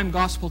good time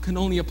gospel can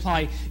only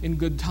apply in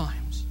good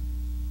times.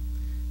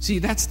 See,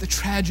 that's the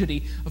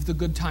tragedy of the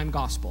good time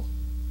gospel.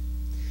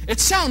 It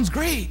sounds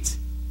great.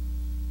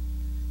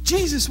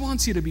 Jesus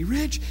wants you to be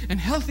rich and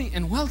healthy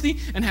and wealthy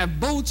and have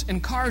boats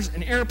and cars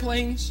and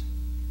airplanes.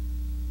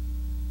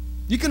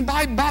 You can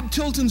buy Bob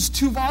Tilton's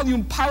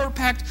 2-volume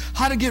power-packed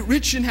How to Get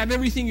Rich and Have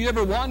Everything You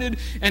Ever Wanted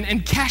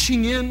and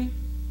cashing in.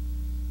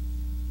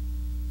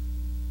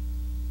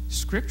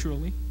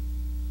 Scripturally.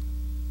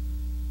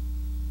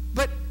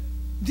 But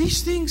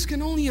these things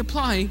can only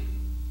apply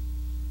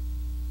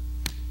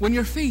when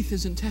your faith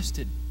isn't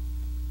tested.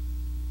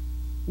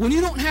 When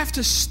you don't have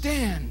to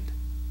stand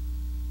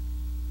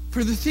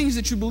for the things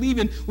that you believe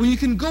in, when you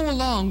can go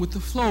along with the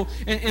flow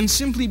and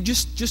simply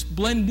just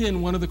blend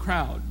in one of the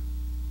crowd.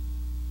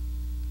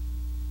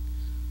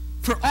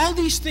 For all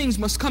these things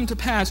must come to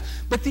pass,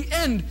 but the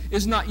end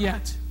is not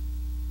yet.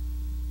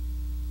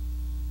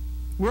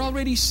 We're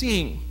already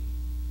seeing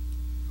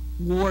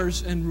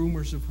wars and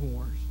rumors of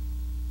wars.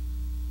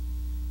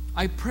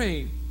 I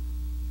pray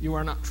you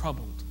are not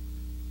troubled.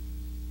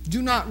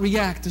 Do not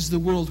react as the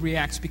world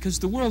reacts, because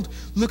the world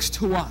looks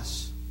to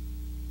us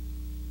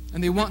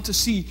and they want to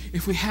see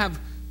if we have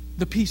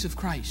the peace of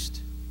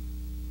Christ.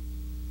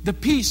 The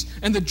peace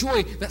and the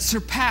joy that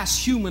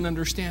surpass human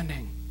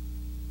understanding.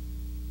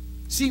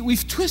 See,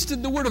 we've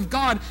twisted the Word of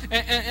God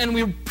and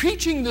we're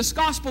preaching this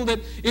gospel that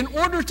in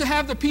order to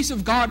have the peace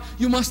of God,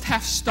 you must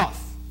have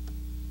stuff.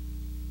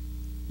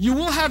 You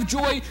will have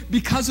joy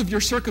because of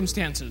your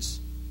circumstances.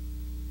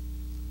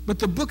 But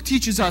the book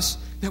teaches us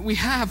that we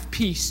have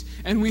peace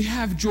and we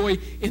have joy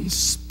in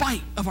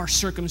spite of our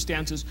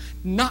circumstances,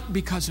 not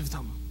because of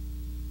them.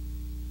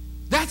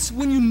 That's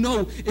when you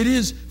know it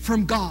is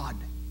from God.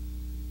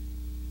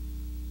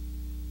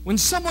 When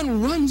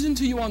someone runs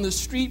into you on the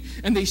street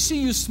and they see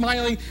you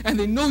smiling and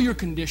they know your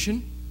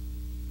condition,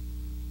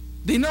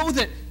 they know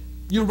that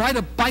you ride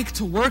a bike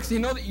to work, they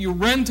know that you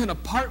rent an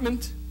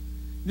apartment,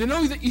 they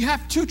know that you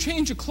have 2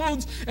 change of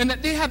clothes and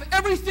that they have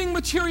everything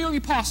materially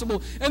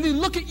possible, and they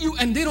look at you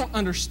and they don't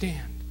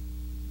understand.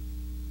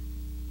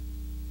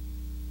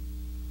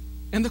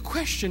 And the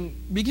question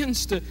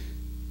begins to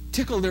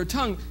tickle their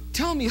tongue.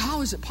 Tell me,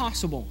 how is it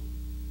possible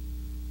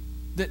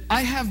that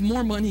I have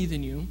more money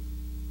than you,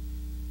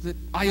 that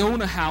I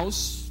own a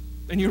house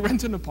and you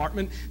rent an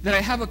apartment, that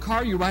I have a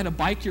car, you ride a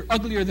bike, you're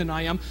uglier than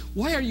I am.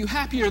 Why are you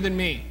happier than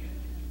me?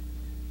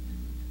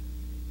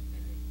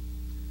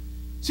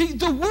 See,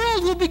 the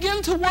world will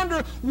begin to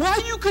wonder why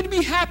you could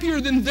be happier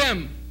than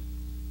them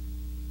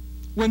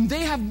when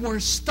they have more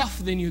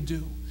stuff than you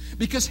do.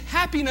 Because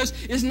happiness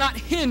is not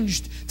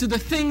hinged to the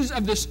things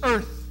of this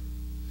earth.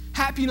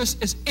 Happiness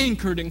is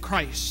anchored in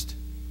Christ.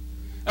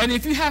 And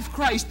if you have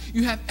Christ,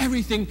 you have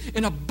everything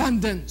in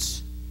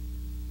abundance.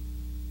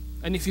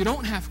 And if you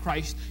don't have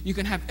Christ, you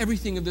can have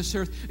everything of this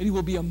earth and you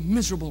will be a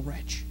miserable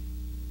wretch.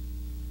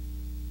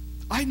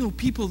 I know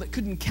people that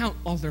couldn't count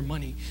all their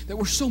money, that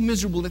were so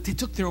miserable that they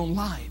took their own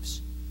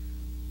lives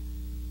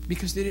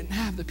because they didn't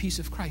have the peace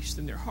of Christ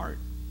in their heart.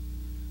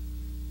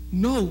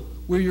 Know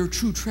where your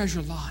true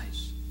treasure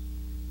lies.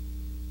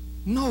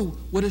 Know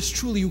what is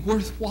truly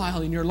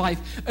worthwhile in your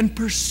life and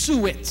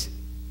pursue it.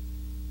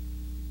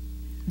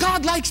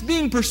 God likes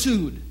being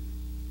pursued.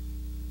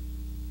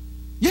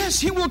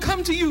 Yes, He will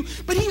come to you,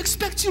 but He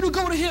expects you to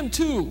go to Him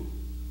too.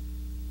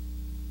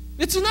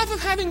 It's enough of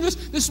having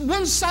this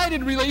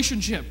one-sided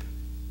relationship.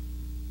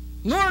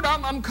 Lord,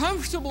 I'm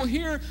comfortable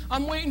here.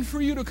 I'm waiting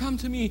for you to come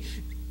to me.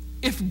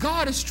 If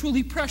God is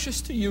truly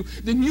precious to you,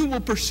 then you will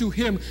pursue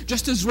Him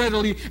just as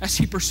readily as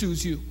He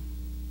pursues you.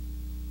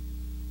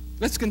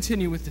 Let's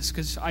continue with this,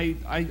 because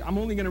I'm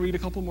only going to read a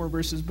couple more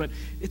verses, but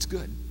it's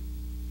good.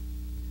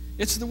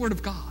 It's the Word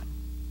of God.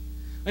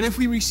 And if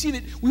we receive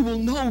it, we will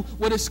know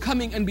what is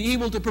coming and be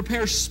able to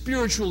prepare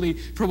spiritually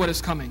for what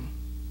is coming.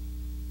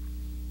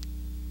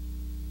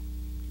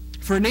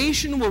 For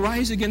nation will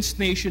rise against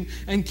nation,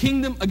 and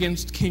kingdom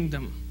against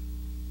kingdom.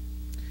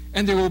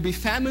 And there will be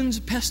famines,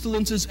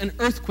 pestilences, and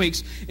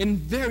earthquakes in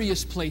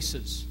various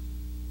places.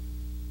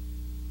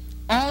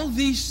 All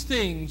these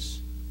things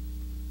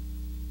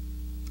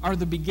are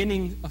the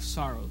beginning of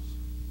sorrows.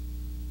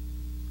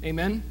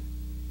 Amen?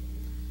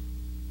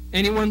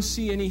 Anyone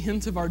see any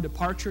hint of our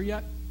departure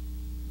yet?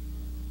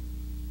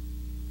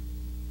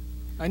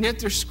 And yet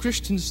there's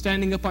Christians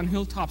standing up on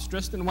hilltops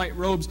dressed in white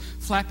robes,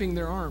 flapping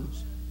their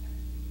arms.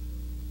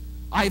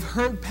 I've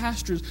heard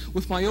pastors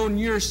with my own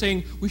ears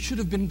saying, we should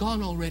have been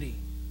gone already.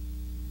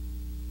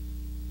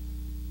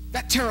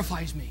 That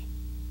terrifies me.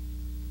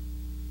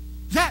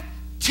 That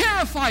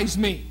terrifies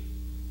me.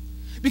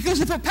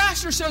 Because if a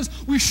pastor says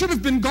we should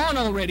have been gone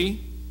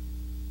already,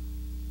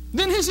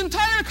 then his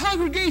entire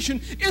congregation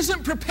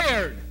isn't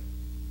prepared.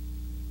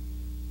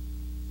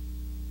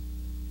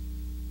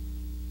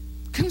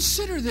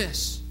 Consider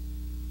this.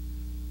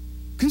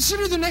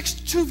 Consider the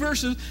next two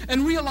verses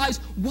and realize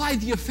why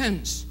the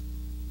offense.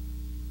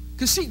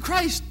 Because see,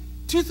 Christ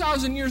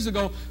 2,000 years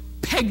ago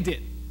pegged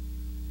it.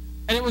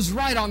 And it was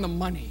right on the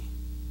money.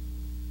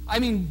 I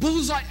mean,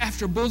 bullseye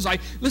after bullseye.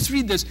 Let's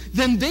read this.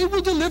 Then they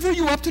will deliver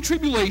you up to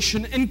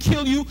tribulation and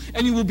kill you,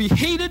 and you will be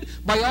hated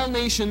by all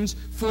nations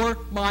for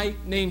my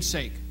name's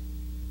sake.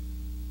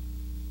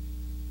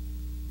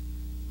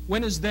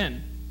 When is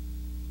then?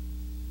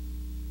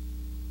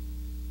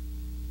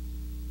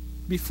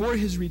 Before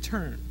His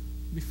return,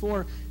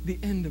 before the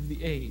end of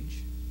the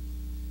age.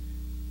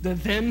 The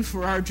then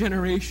for our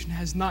generation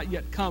has not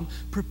yet come.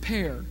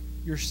 Prepare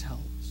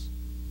yourselves.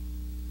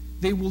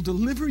 They will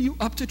deliver you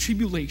up to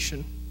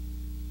tribulation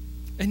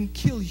and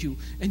kill you,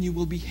 and you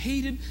will be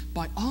hated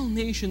by all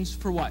nations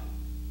for what?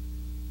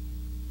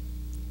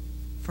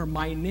 For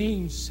my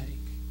name's sake.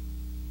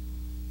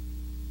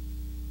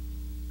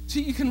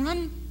 See, you can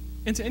run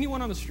into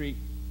anyone on the street,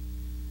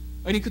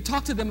 and you could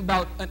talk to them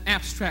about an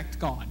abstract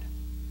God,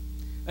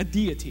 a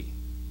deity.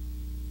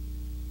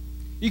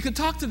 You could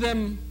talk to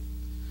them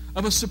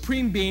of a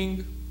supreme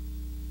being,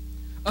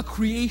 a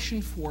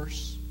creation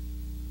force.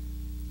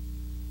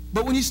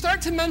 But when you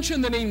start to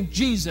mention the name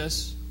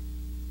Jesus,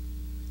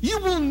 you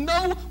will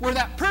know where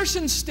that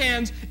person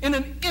stands in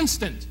an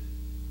instant.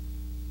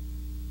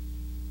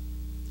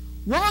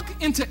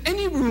 Walk into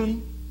any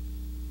room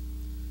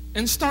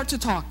and start to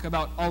talk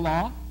about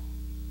Allah,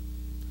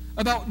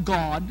 about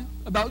God,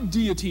 about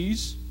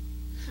deities,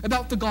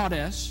 about the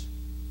goddess.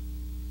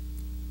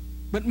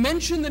 But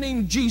mention the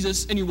name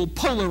Jesus and you will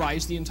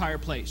polarize the entire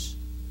place.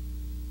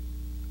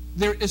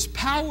 There is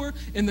power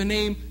in the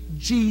name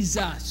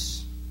Jesus.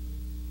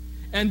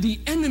 And the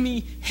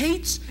enemy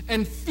hates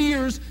and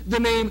fears the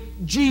name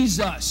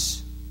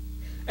Jesus.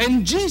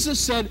 And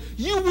Jesus said,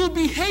 you will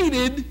be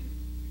hated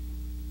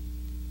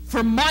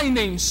for my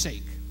name's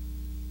sake.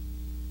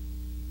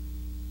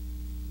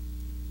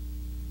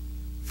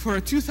 For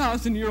a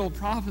 2,000-year-old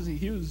prophecy,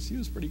 he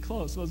was pretty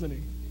close, wasn't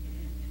he?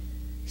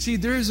 See,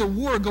 there is a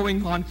war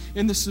going on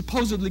in the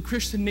supposedly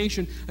Christian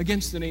nation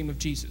against the name of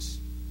Jesus.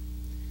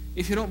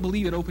 If you don't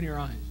believe it, open your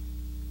eyes.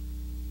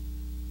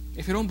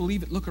 If you don't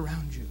believe it, look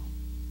around you.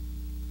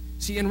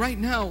 See, and right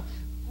now,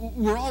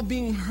 we're all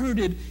being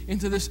herded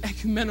into this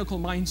ecumenical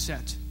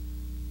mindset.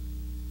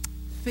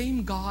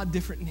 Same God,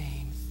 different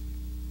names.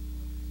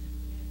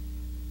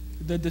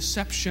 The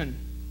deception.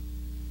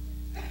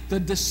 The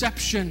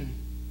deception.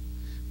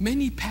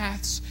 many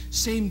paths,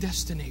 same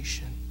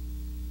destination.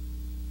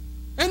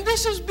 And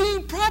this is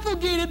being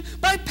propagated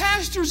by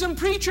pastors and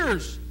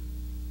preachers.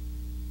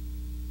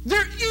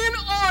 They're in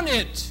on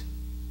it.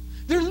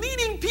 They're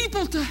leading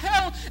people to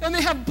hell, and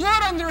they have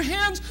blood on their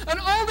hands, and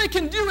all they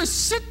can do is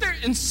sit there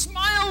and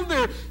smile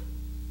their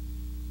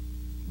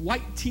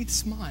white teeth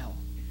smile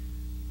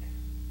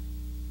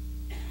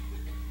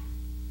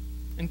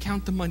and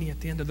count the money at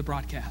the end of the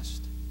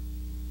broadcast,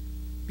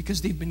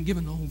 because they've been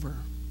given over.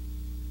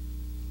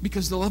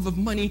 Because the love of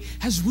money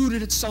has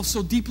rooted itself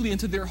so deeply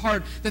into their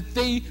heart that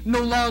they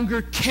no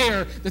longer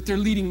care that they're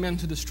leading men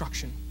to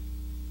destruction.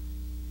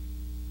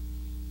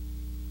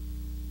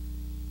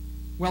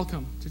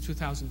 Welcome to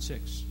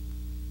 2006,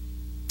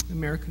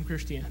 American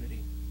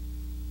Christianity.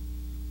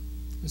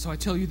 And so I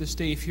tell you this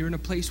day, if you're in a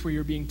place where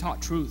you're being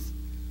taught truth,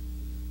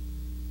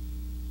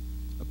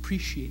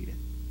 appreciate it.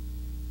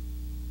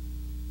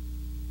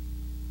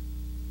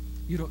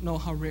 You don't know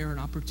how rare an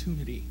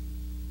opportunity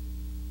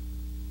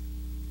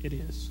it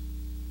is.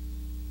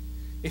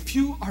 If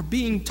you are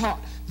being taught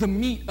the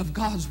meat of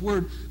God's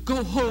word,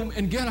 go home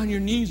and get on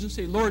your knees and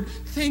say, Lord,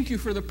 thank you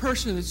for the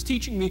person that's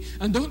teaching me.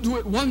 And don't do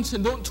it once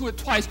and don't do it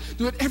twice.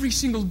 Do it every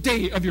single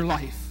day of your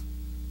life.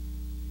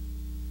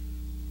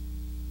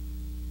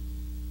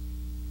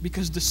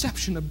 Because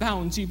deception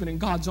abounds even in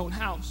God's own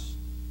house.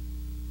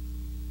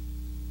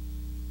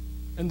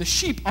 And the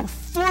sheep are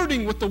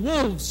flirting with the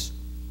wolves.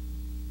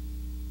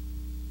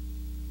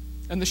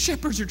 And the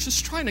shepherds are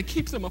just trying to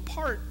keep them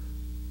apart.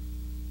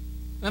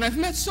 And I've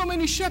met so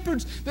many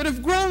shepherds that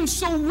have grown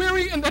so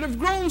weary and that have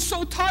grown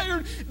so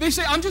tired, they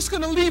say, I'm just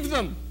going to leave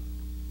them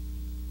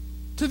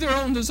to their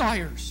own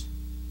desires.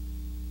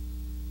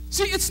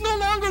 See, it's no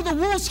longer the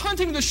wolves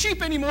hunting the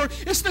sheep anymore.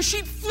 It's the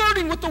sheep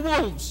flirting with the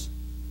wolves.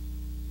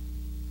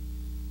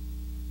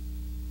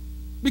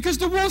 Because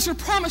the wolves are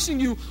promising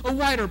you a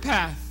wider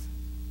path.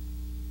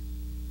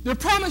 They're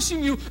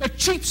promising you a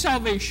cheap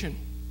salvation.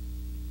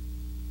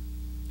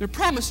 They're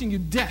promising you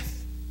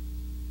death.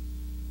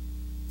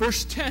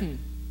 Verse 10.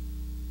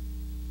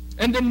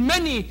 And then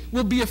many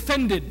will be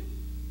offended,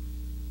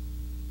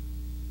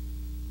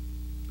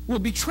 will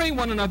betray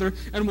one another,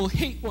 and will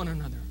hate one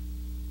another.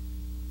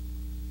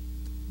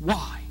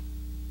 Why?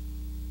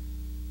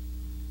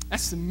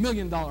 That's the $1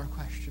 million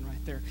question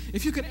right there.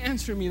 If you could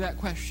answer me that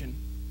question,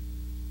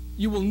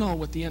 you will know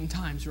what the end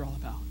times are all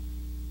about.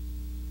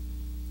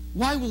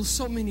 Why will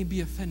so many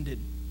be offended?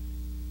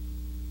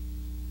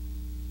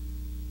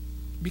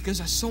 Because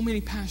as so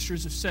many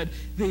pastors have said,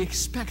 they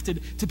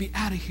expected to be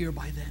out of here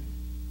by then.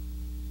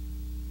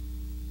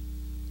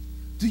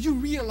 Do you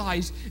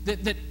realize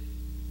that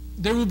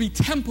there will be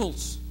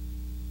temples,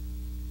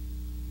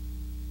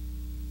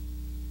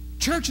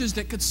 churches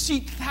that could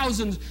seat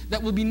thousands,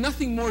 that will be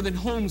nothing more than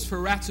homes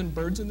for rats and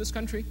birds in this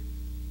country?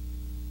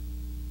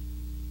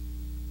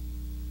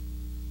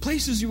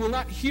 Places you will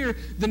not hear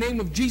the name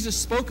of Jesus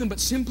spoken, but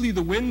simply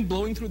the wind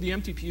blowing through the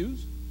empty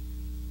pews?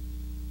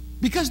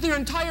 Because their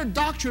entire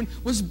doctrine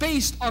was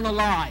based on a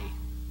lie.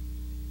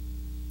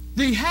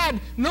 They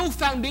had no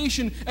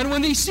foundation, and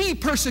when they see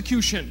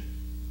persecution,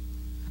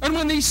 and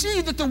when they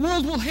see that the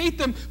world will hate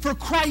them for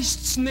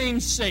Christ's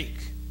name's sake,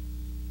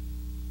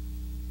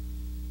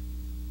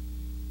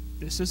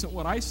 this isn't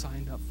what I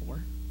signed up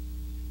for.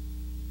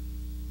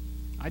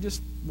 I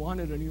just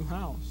wanted a new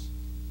house.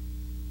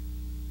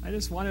 I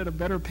just wanted a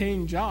better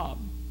paying job.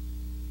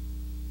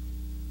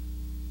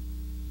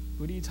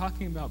 What are you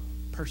talking about?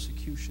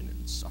 Persecution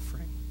and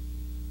suffering.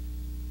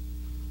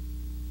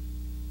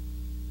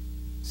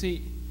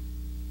 See,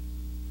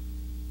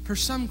 for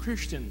some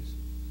Christians,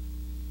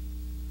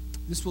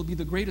 this will be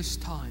the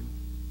greatest time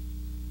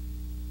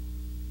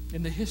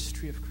in the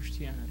history of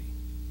Christianity.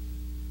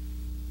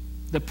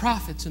 The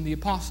prophets and the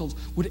apostles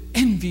would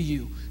envy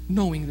you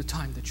knowing the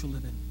time that you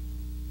live in.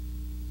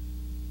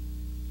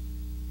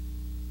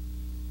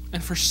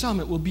 And for some,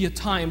 it will be a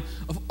time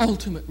of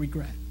ultimate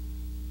regret,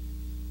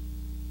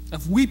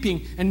 of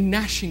weeping and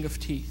gnashing of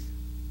teeth.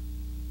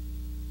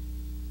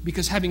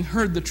 Because having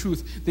heard the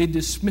truth, they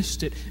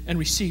dismissed it and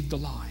received the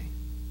lie.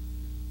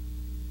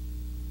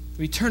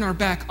 We turn our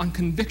back on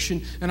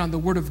conviction and on the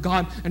Word of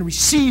God and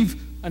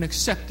receive and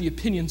accept the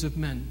opinions of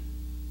men.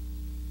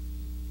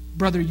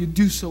 Brother, you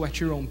do so at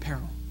your own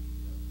peril.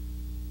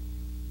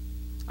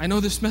 I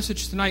know this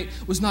message tonight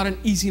was not an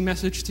easy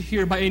message to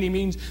hear by any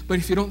means, but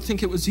if you don't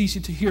think it was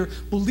easy to hear,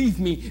 believe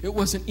me, it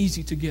wasn't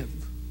easy to give.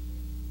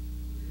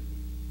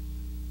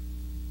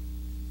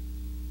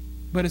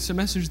 But it's a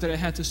message that I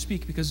had to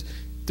speak because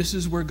this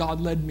is where God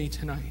led me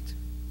tonight.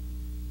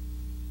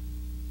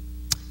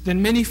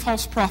 Then many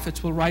false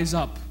prophets will rise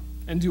up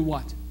and do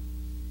what?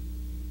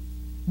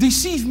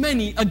 Deceive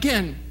many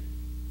again.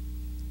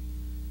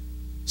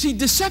 See,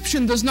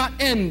 deception does not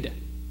end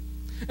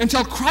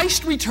until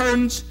Christ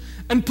returns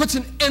and puts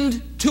an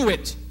end to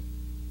it.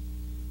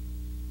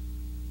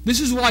 This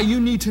is why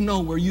you need to know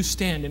where you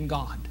stand in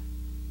God.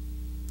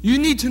 You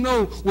need to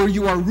know where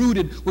you are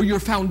rooted, where your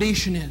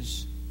foundation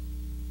is.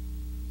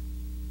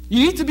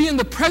 You need to be in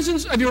the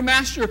presence of your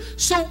Master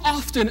so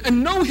often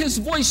and know His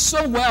voice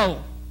so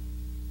well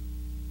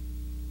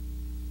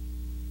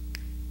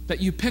that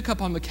you pick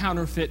up on the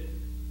counterfeit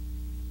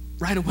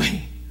right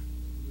away.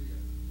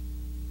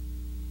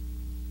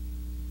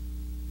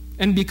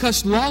 And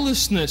because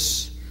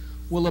lawlessness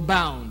will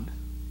abound,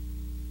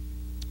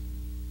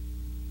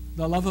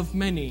 the love of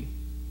many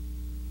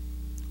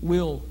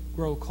will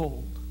grow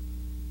cold.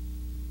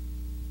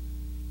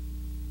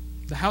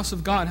 The house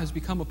of God has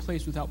become a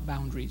place without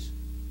boundaries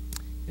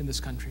in this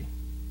country.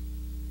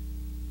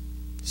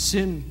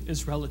 Sin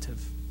is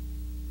relative.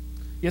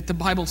 Yet the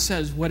Bible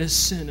says what is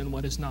sin and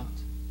what is not.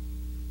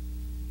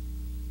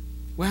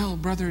 Well,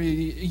 brother,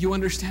 you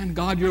understand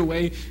God your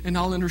way and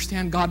I'll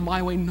understand God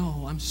my way.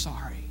 No, I'm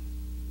sorry.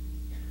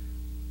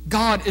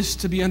 God is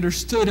to be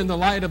understood in the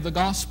light of the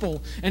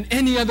gospel, and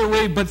any other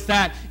way but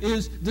that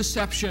is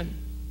deception.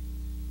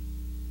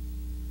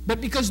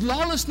 But because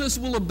lawlessness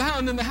will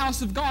abound in the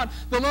house of God,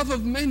 the love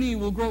of many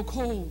will grow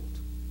cold.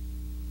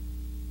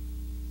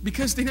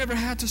 Because they never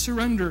had to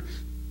surrender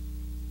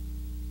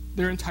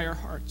their entire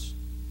hearts.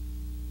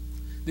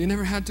 They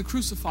never had to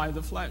crucify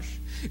the flesh.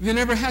 They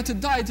never had to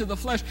die to the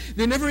flesh.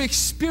 They never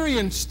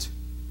experienced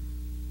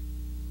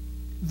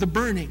the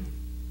burning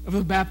of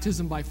a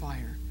baptism by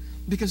fire.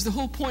 Because the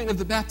whole point of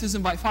the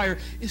baptism by fire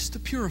is to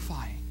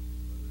purify.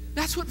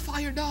 That's what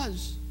fire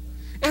does.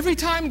 Every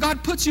time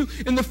God puts you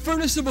in the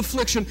furnace of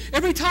affliction,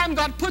 every time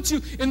God puts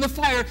you in the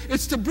fire,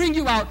 it's to bring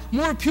you out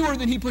more pure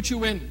than He put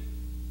you in.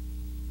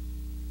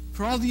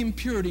 For all the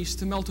impurities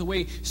to melt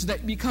away so that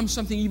it becomes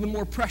something even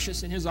more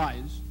precious in His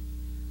eyes.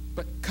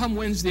 But come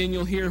Wednesday and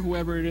you'll hear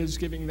whoever it is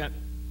giving that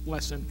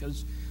lesson,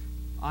 because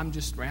I'm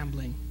just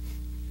rambling.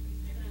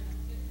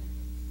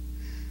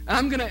 And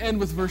I'm going to end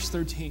with verse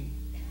 13.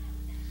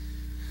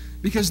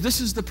 Because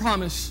this is the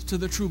promise to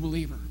the true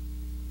believer.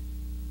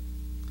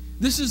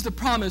 This is the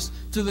promise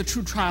to the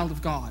true child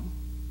of God.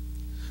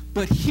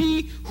 But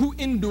he who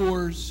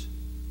endures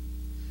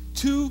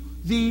to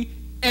the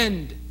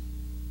end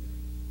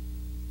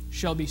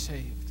shall be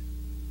saved.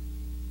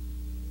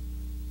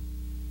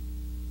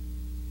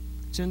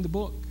 It's in the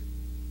book.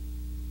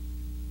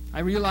 I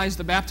realize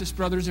the Baptist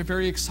brothers are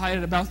very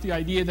excited about the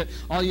idea that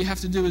all you have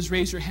to do is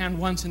raise your hand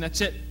once and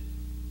that's it.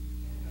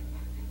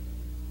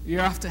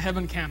 You're off to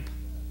heaven camp.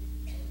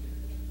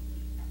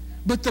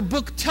 But the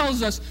book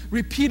tells us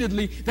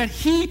repeatedly that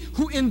he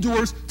who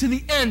endures to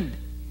the end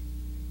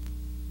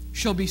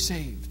shall be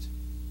saved.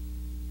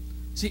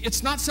 See,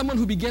 it's not someone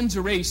who begins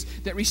a race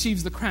that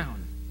receives the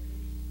crown.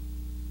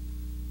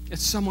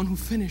 It's someone who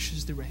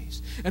finishes the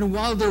race. And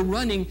while they're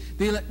running,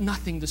 they let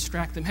nothing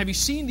distract them. Have you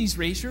seen these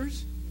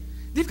racers?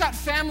 They've got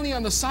family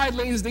on the side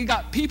lanes. They've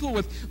got people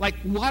with like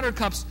water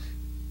cups.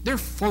 They're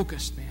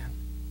focused, man.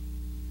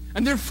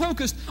 And they're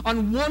focused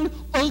on one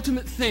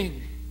ultimate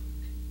thing: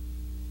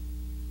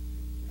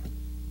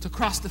 to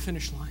cross the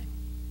finish line.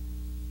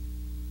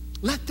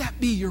 Let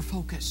that be your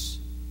focus.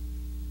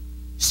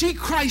 See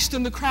Christ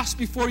and the cross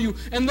before you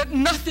and let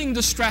nothing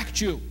distract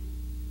you.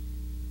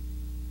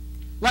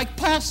 Like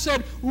Paul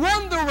said,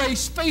 run the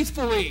race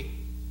faithfully,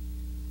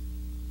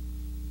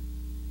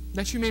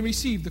 that you may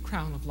receive the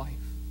crown of life.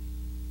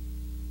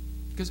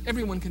 Because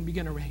everyone can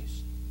begin a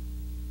race.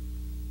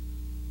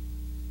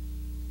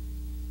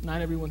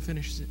 Not everyone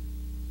finishes it.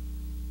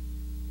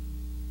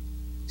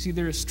 See,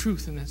 there is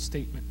truth in that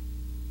statement.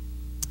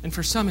 And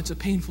for some, it's a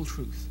painful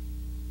truth.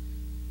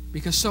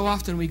 Because so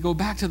often we go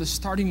back to the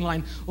starting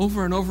line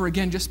over and over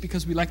again just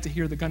because we like to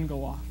hear the gun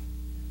go off.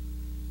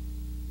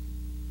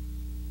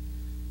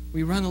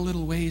 We run a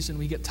little ways and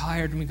we get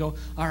tired and we go,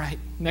 all right,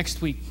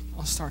 next week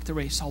I'll start the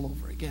race all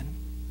over again.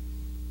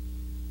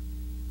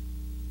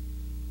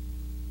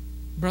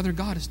 Brother,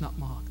 God is not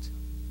mocked.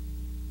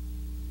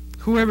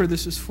 Whoever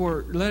this is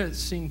for, let it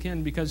sink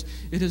in, because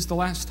it is the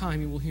last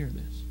time you will hear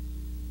this.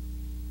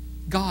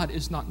 God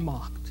is not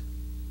mocked.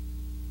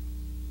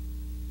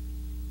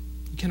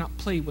 You cannot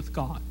play with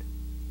God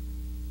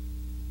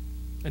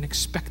and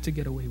expect to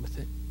get away with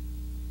it.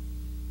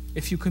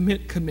 If you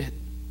commit, commit.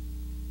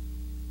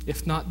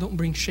 If not, don't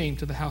bring shame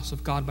to the house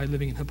of God by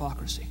living in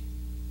hypocrisy.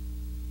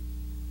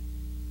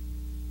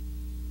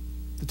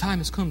 The time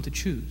has come to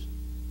choose.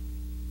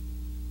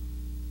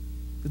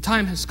 The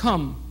time has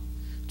come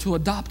to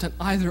adopt an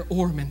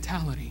either-or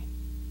mentality.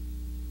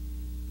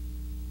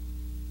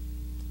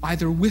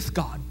 Either with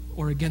God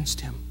or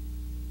against Him.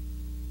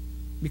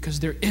 Because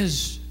there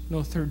is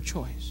no third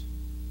choice.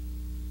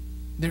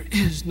 There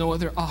is no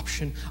other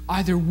option,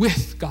 either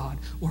with God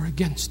or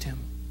against Him.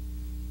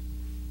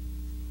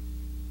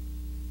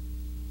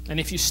 And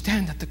if you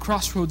stand at the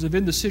crossroads of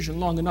indecision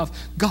long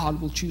enough,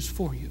 God will choose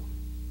for you.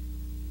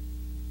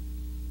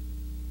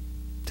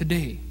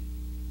 Today,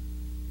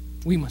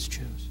 we must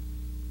choose.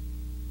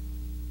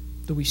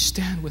 Do we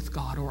stand with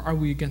God or are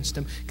we against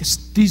Him?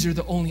 Because these are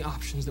the only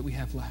options that we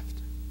have left.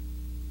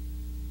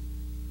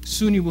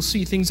 Soon you will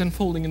see things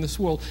unfolding in this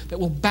world that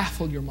will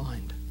baffle your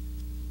mind.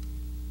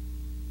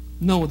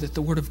 Know that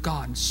the Word of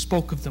God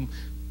spoke of them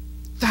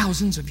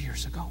thousands of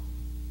years ago.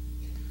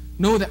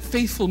 Know that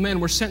faithful men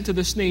were sent to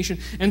this nation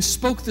and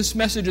spoke this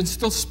message and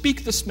still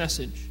speak this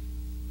message.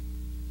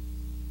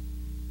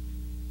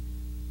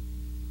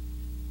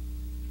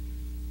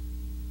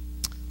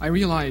 I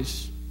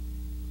realize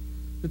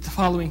that the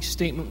following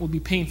statement will be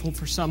painful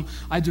for some.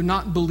 I do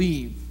not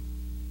believe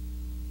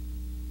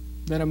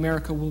that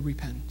America will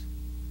repent.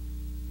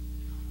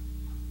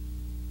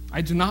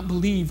 I do not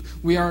believe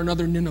we are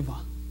another Nineveh.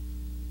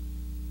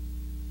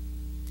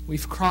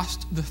 We've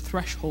crossed the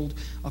threshold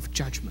of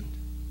judgment.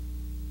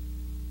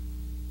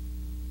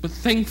 But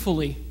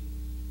thankfully,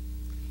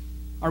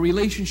 our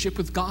relationship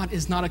with God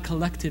is not a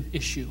collective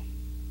issue.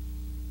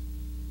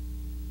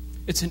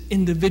 It's an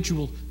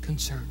individual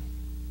concern.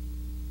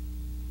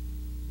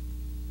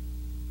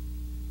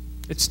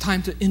 It's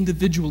time to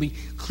individually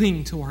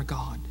cling to our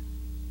God.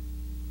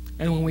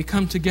 And when we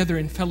come together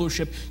in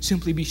fellowship,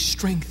 simply be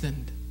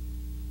strengthened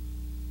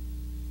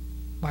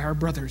by our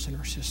brothers and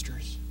our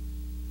sisters.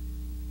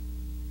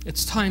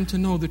 It's time to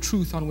know the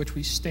truth on which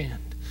we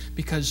stand,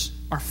 because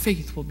our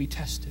faith will be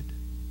tested.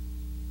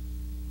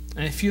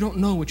 And if you don't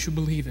know what you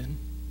believe in,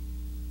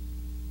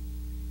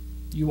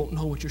 you won't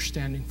know what you're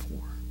standing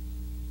for.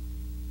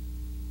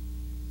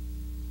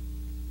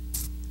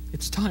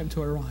 It's time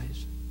to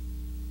arise.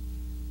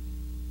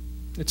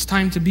 It's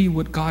time to be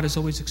what God has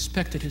always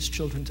expected His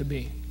children to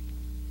be.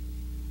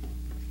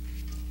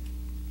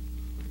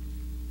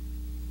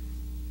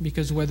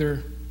 Because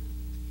whether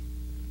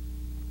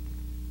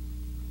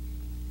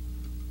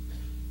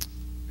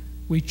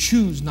we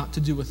choose not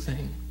to do a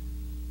thing,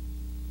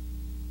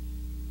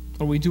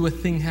 or we do a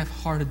thing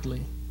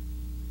half-heartedly,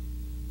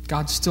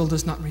 God still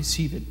does not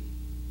receive it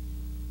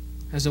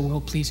as a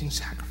well-pleasing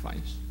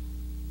sacrifice.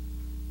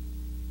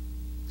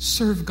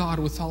 Serve God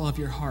with all of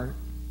your heart,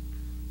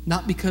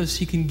 not because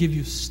He can give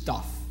you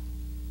stuff,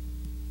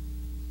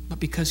 but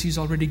because He's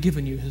already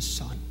given you His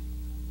Son.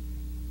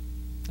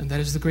 And that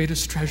is the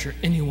greatest treasure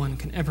anyone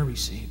can ever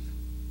receive.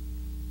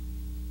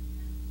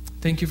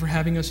 Thank you for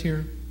having us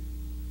here.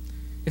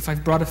 If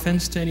I've brought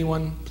offense to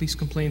anyone, please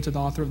complain to the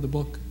author of the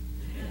book.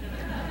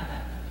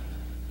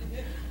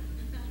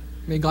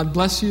 May God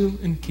bless you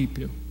and keep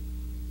you.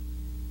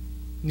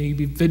 May you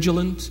be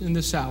vigilant in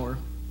this hour.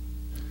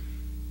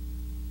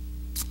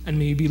 And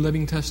may you be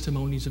living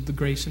testimonies of the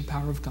grace and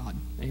power of God.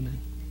 Amen.